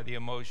overcome by the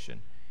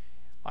emotion.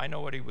 I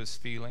know what he was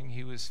feeling.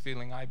 He was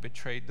feeling, I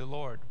betrayed the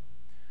Lord.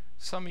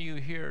 Some of you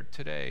here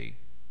today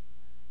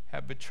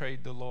have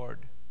betrayed the Lord.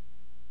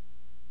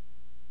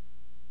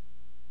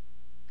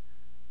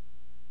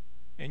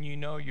 And you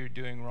know you're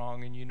doing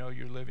wrong and you know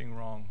you're living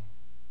wrong.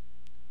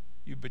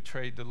 You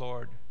betrayed the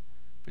Lord.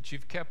 But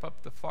you've kept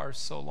up the farce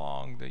so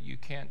long that you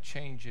can't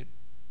change it.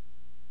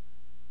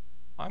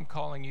 I'm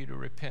calling you to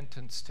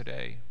repentance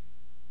today.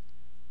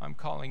 I'm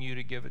calling you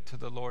to give it to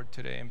the Lord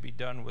today and be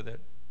done with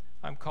it.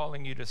 I'm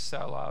calling you to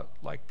sell out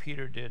like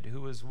Peter did, who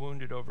was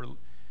wounded over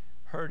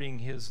hurting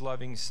his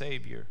loving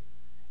Savior.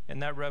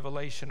 And that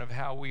revelation of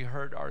how we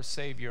hurt our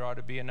Savior ought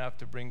to be enough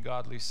to bring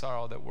godly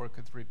sorrow that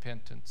worketh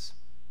repentance.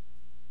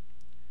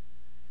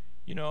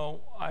 You know,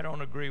 I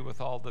don't agree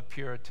with all the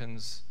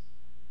Puritans'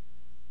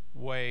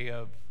 way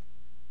of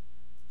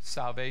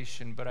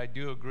salvation, but I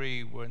do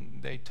agree when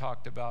they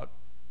talked about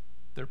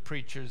their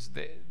preachers,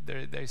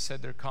 they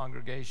said their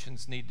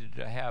congregations needed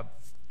to have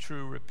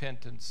true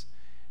repentance,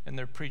 and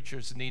their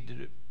preachers needed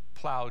to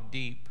plow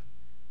deep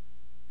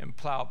and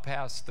plow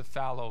past the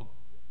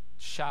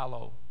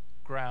shallow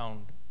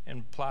ground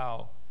and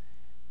plow.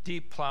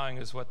 Deep plowing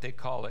is what they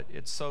call it.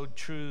 It sowed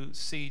true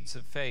seeds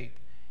of faith.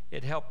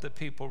 It helped the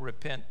people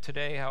repent.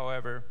 Today,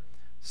 however,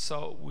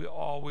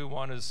 all we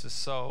want is to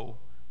sow.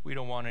 We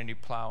don't want any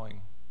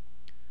plowing.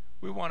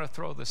 We want to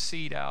throw the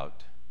seed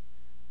out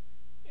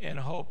and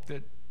hope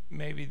that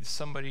maybe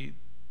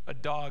a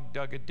dog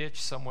dug a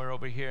ditch somewhere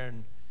over here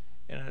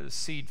and a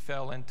seed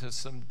fell into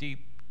some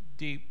deep,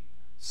 deep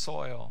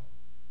soil.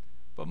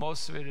 But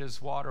most of it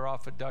is water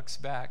off a duck's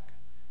back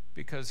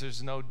because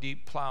there's no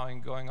deep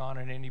plowing going on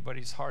in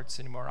anybody's hearts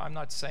anymore. I'm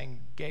not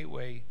saying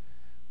Gateway,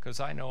 because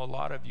I know a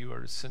lot of you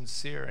are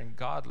sincere and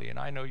godly, and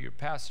I know your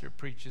pastor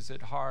preaches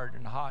it hard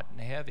and hot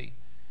and heavy.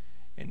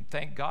 And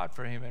thank God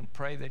for him and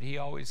pray that he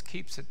always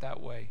keeps it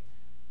that way.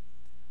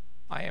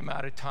 I am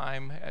out of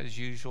time as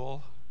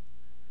usual.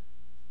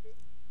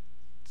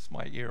 It's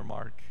my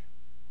earmark.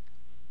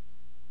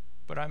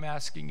 But I'm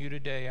asking you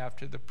today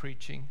after the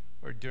preaching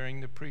or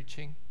during the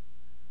preaching,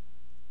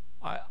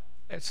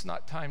 it's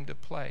not time to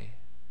play.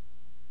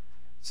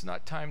 It's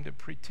not time to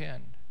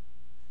pretend.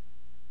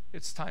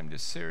 It's time to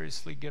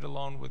seriously get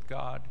alone with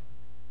God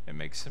and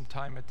make some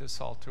time at this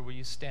altar. Will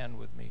you stand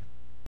with me?